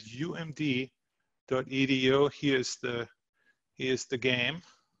oschlake@umd.edu. Here's the game.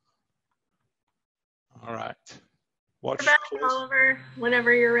 All right. Watch. You're back, Oliver,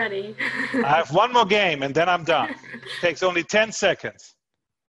 whenever you're ready. I have one more game and then I'm done. Takes only 10 seconds.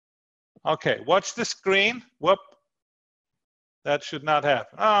 Okay, watch the screen. Whoop. That should not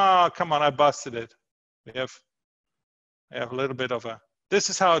happen. Oh, come on, I busted it. We have a little bit of a,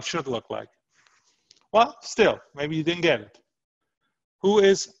 this is how it should look like. Well, still, maybe you didn't get it. Who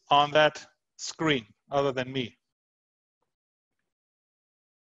is on that screen other than me?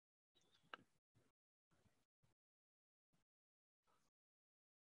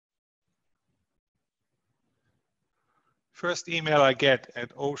 First email I get at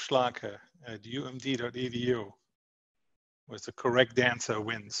oschlake@umd.edu was the correct answer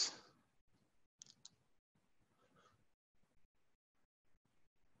wins.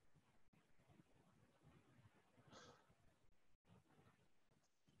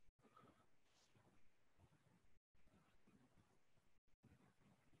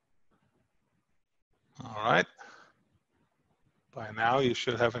 All right. By now you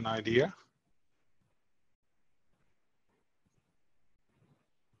should have an idea.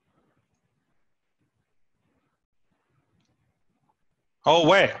 Oh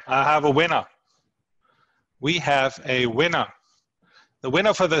wait, I have a winner. We have a winner. The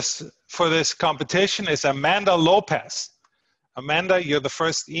winner for this competition is Amanda Lopez. Amanda, you're the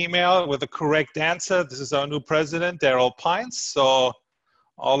first email with the correct answer. This is our new president, Daryl Pines. So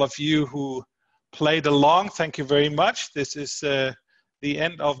all of you who played along, thank you very much. This is the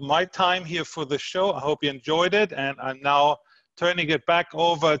end of my time here for the show. I hope you enjoyed it. And I'm now turning it back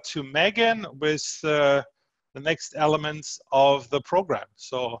over to Megan with the next elements of the program.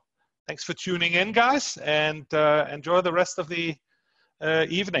 So thanks for tuning in, guys, and enjoy the rest of the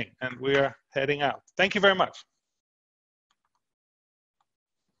evening. And we're heading out. Thank you very much.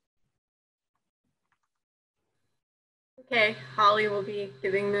 Okay, Holly will be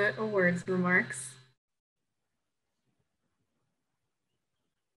giving the awards remarks.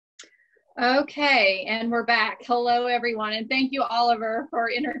 Okay, and we're back. Hello, everyone, and thank you, Oliver, for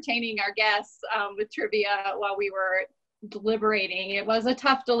entertaining our guests with trivia while we were deliberating. It was a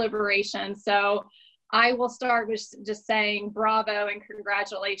tough deliberation, so I will start with just saying bravo and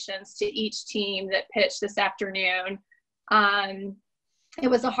congratulations to each team that pitched this afternoon. It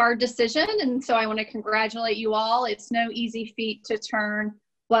was a hard decision, and so I want to congratulate you all. It's no easy feat to turn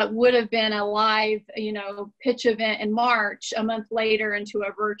what would have been a live, pitch event in March a month later into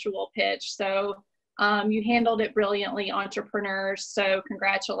a virtual pitch. So you handled it brilliantly, entrepreneurs. So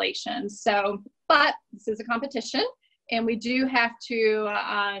congratulations. So, but this is a competition, and we do have to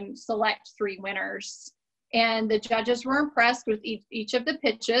select 3 winners. And the judges were impressed with each of the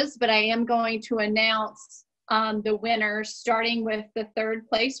pitches, but I am going to announce the winners, starting with the 3rd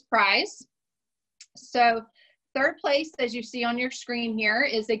place prize. So 3rd place, as you see on your screen here,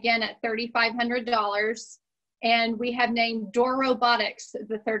 is again at $3,500. And we have named Door Robotics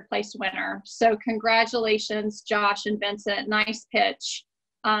the 3rd place winner. So congratulations, Josh and Vincent. Nice pitch.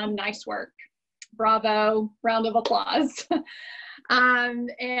 Nice work. Bravo. Round of applause.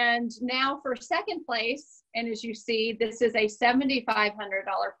 And now for 2nd place, and as you see, this is a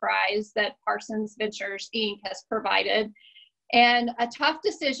 $7,500 prize that Parsons Ventures Inc. has provided. And a tough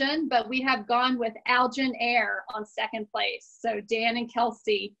decision, but we have gone with Algin Air on second place. So Dan and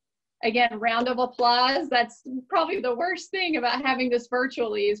Kelsey, again, round of applause. That's probably the worst thing about having this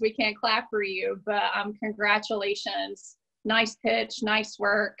virtually is we can't clap for you, but congratulations. Nice pitch, nice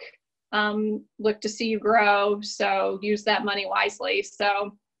work. Look to see you grow, so use that money wisely.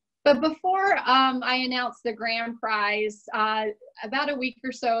 So, but before I announced the grand prize about a week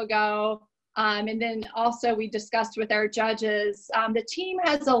or so ago, and then also we discussed with our judges, the team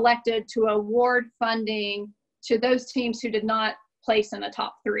has elected to award funding to those teams who did not place in the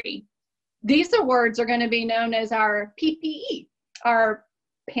top 3. These awards are going to be known as our PPE, our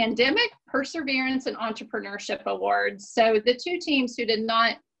Pandemic Perseverance and Entrepreneurship Awards. So the 2 teams who did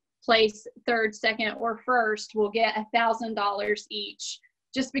not place 3rd, 2nd, or 1st will get $1,000 each,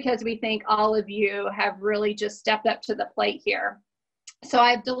 just because we think all of you have really just stepped up to the plate here. So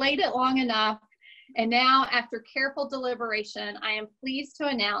I've delayed it long enough, and now after careful deliberation, I am pleased to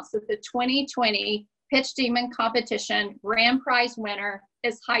announce that the 2020 Pitch Dingman competition grand prize winner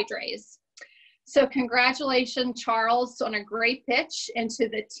is Hydrays. So congratulations, Charles, on a great pitch, and to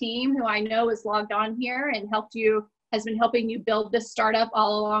the team who I know is logged on here and has been helping you build this startup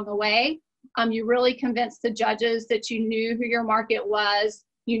all along the way. You really convinced the judges that you knew who your market was,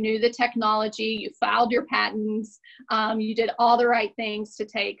 you knew the technology, you filed your patents, you did all the right things to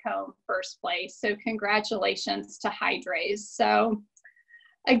take home first place. So congratulations to Hydrays. So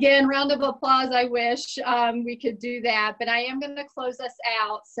again, round of applause. I wish we could do that, but I am going to close us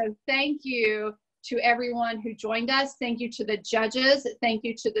out. So thank you to everyone who joined us. Thank you to the judges. Thank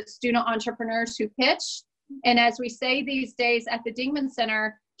you to the student entrepreneurs who pitched. And as we say these days at the Dingman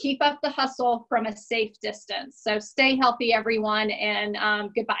Center, keep up the hustle from a safe distance. So stay healthy, everyone, and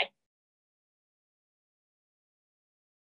goodbye.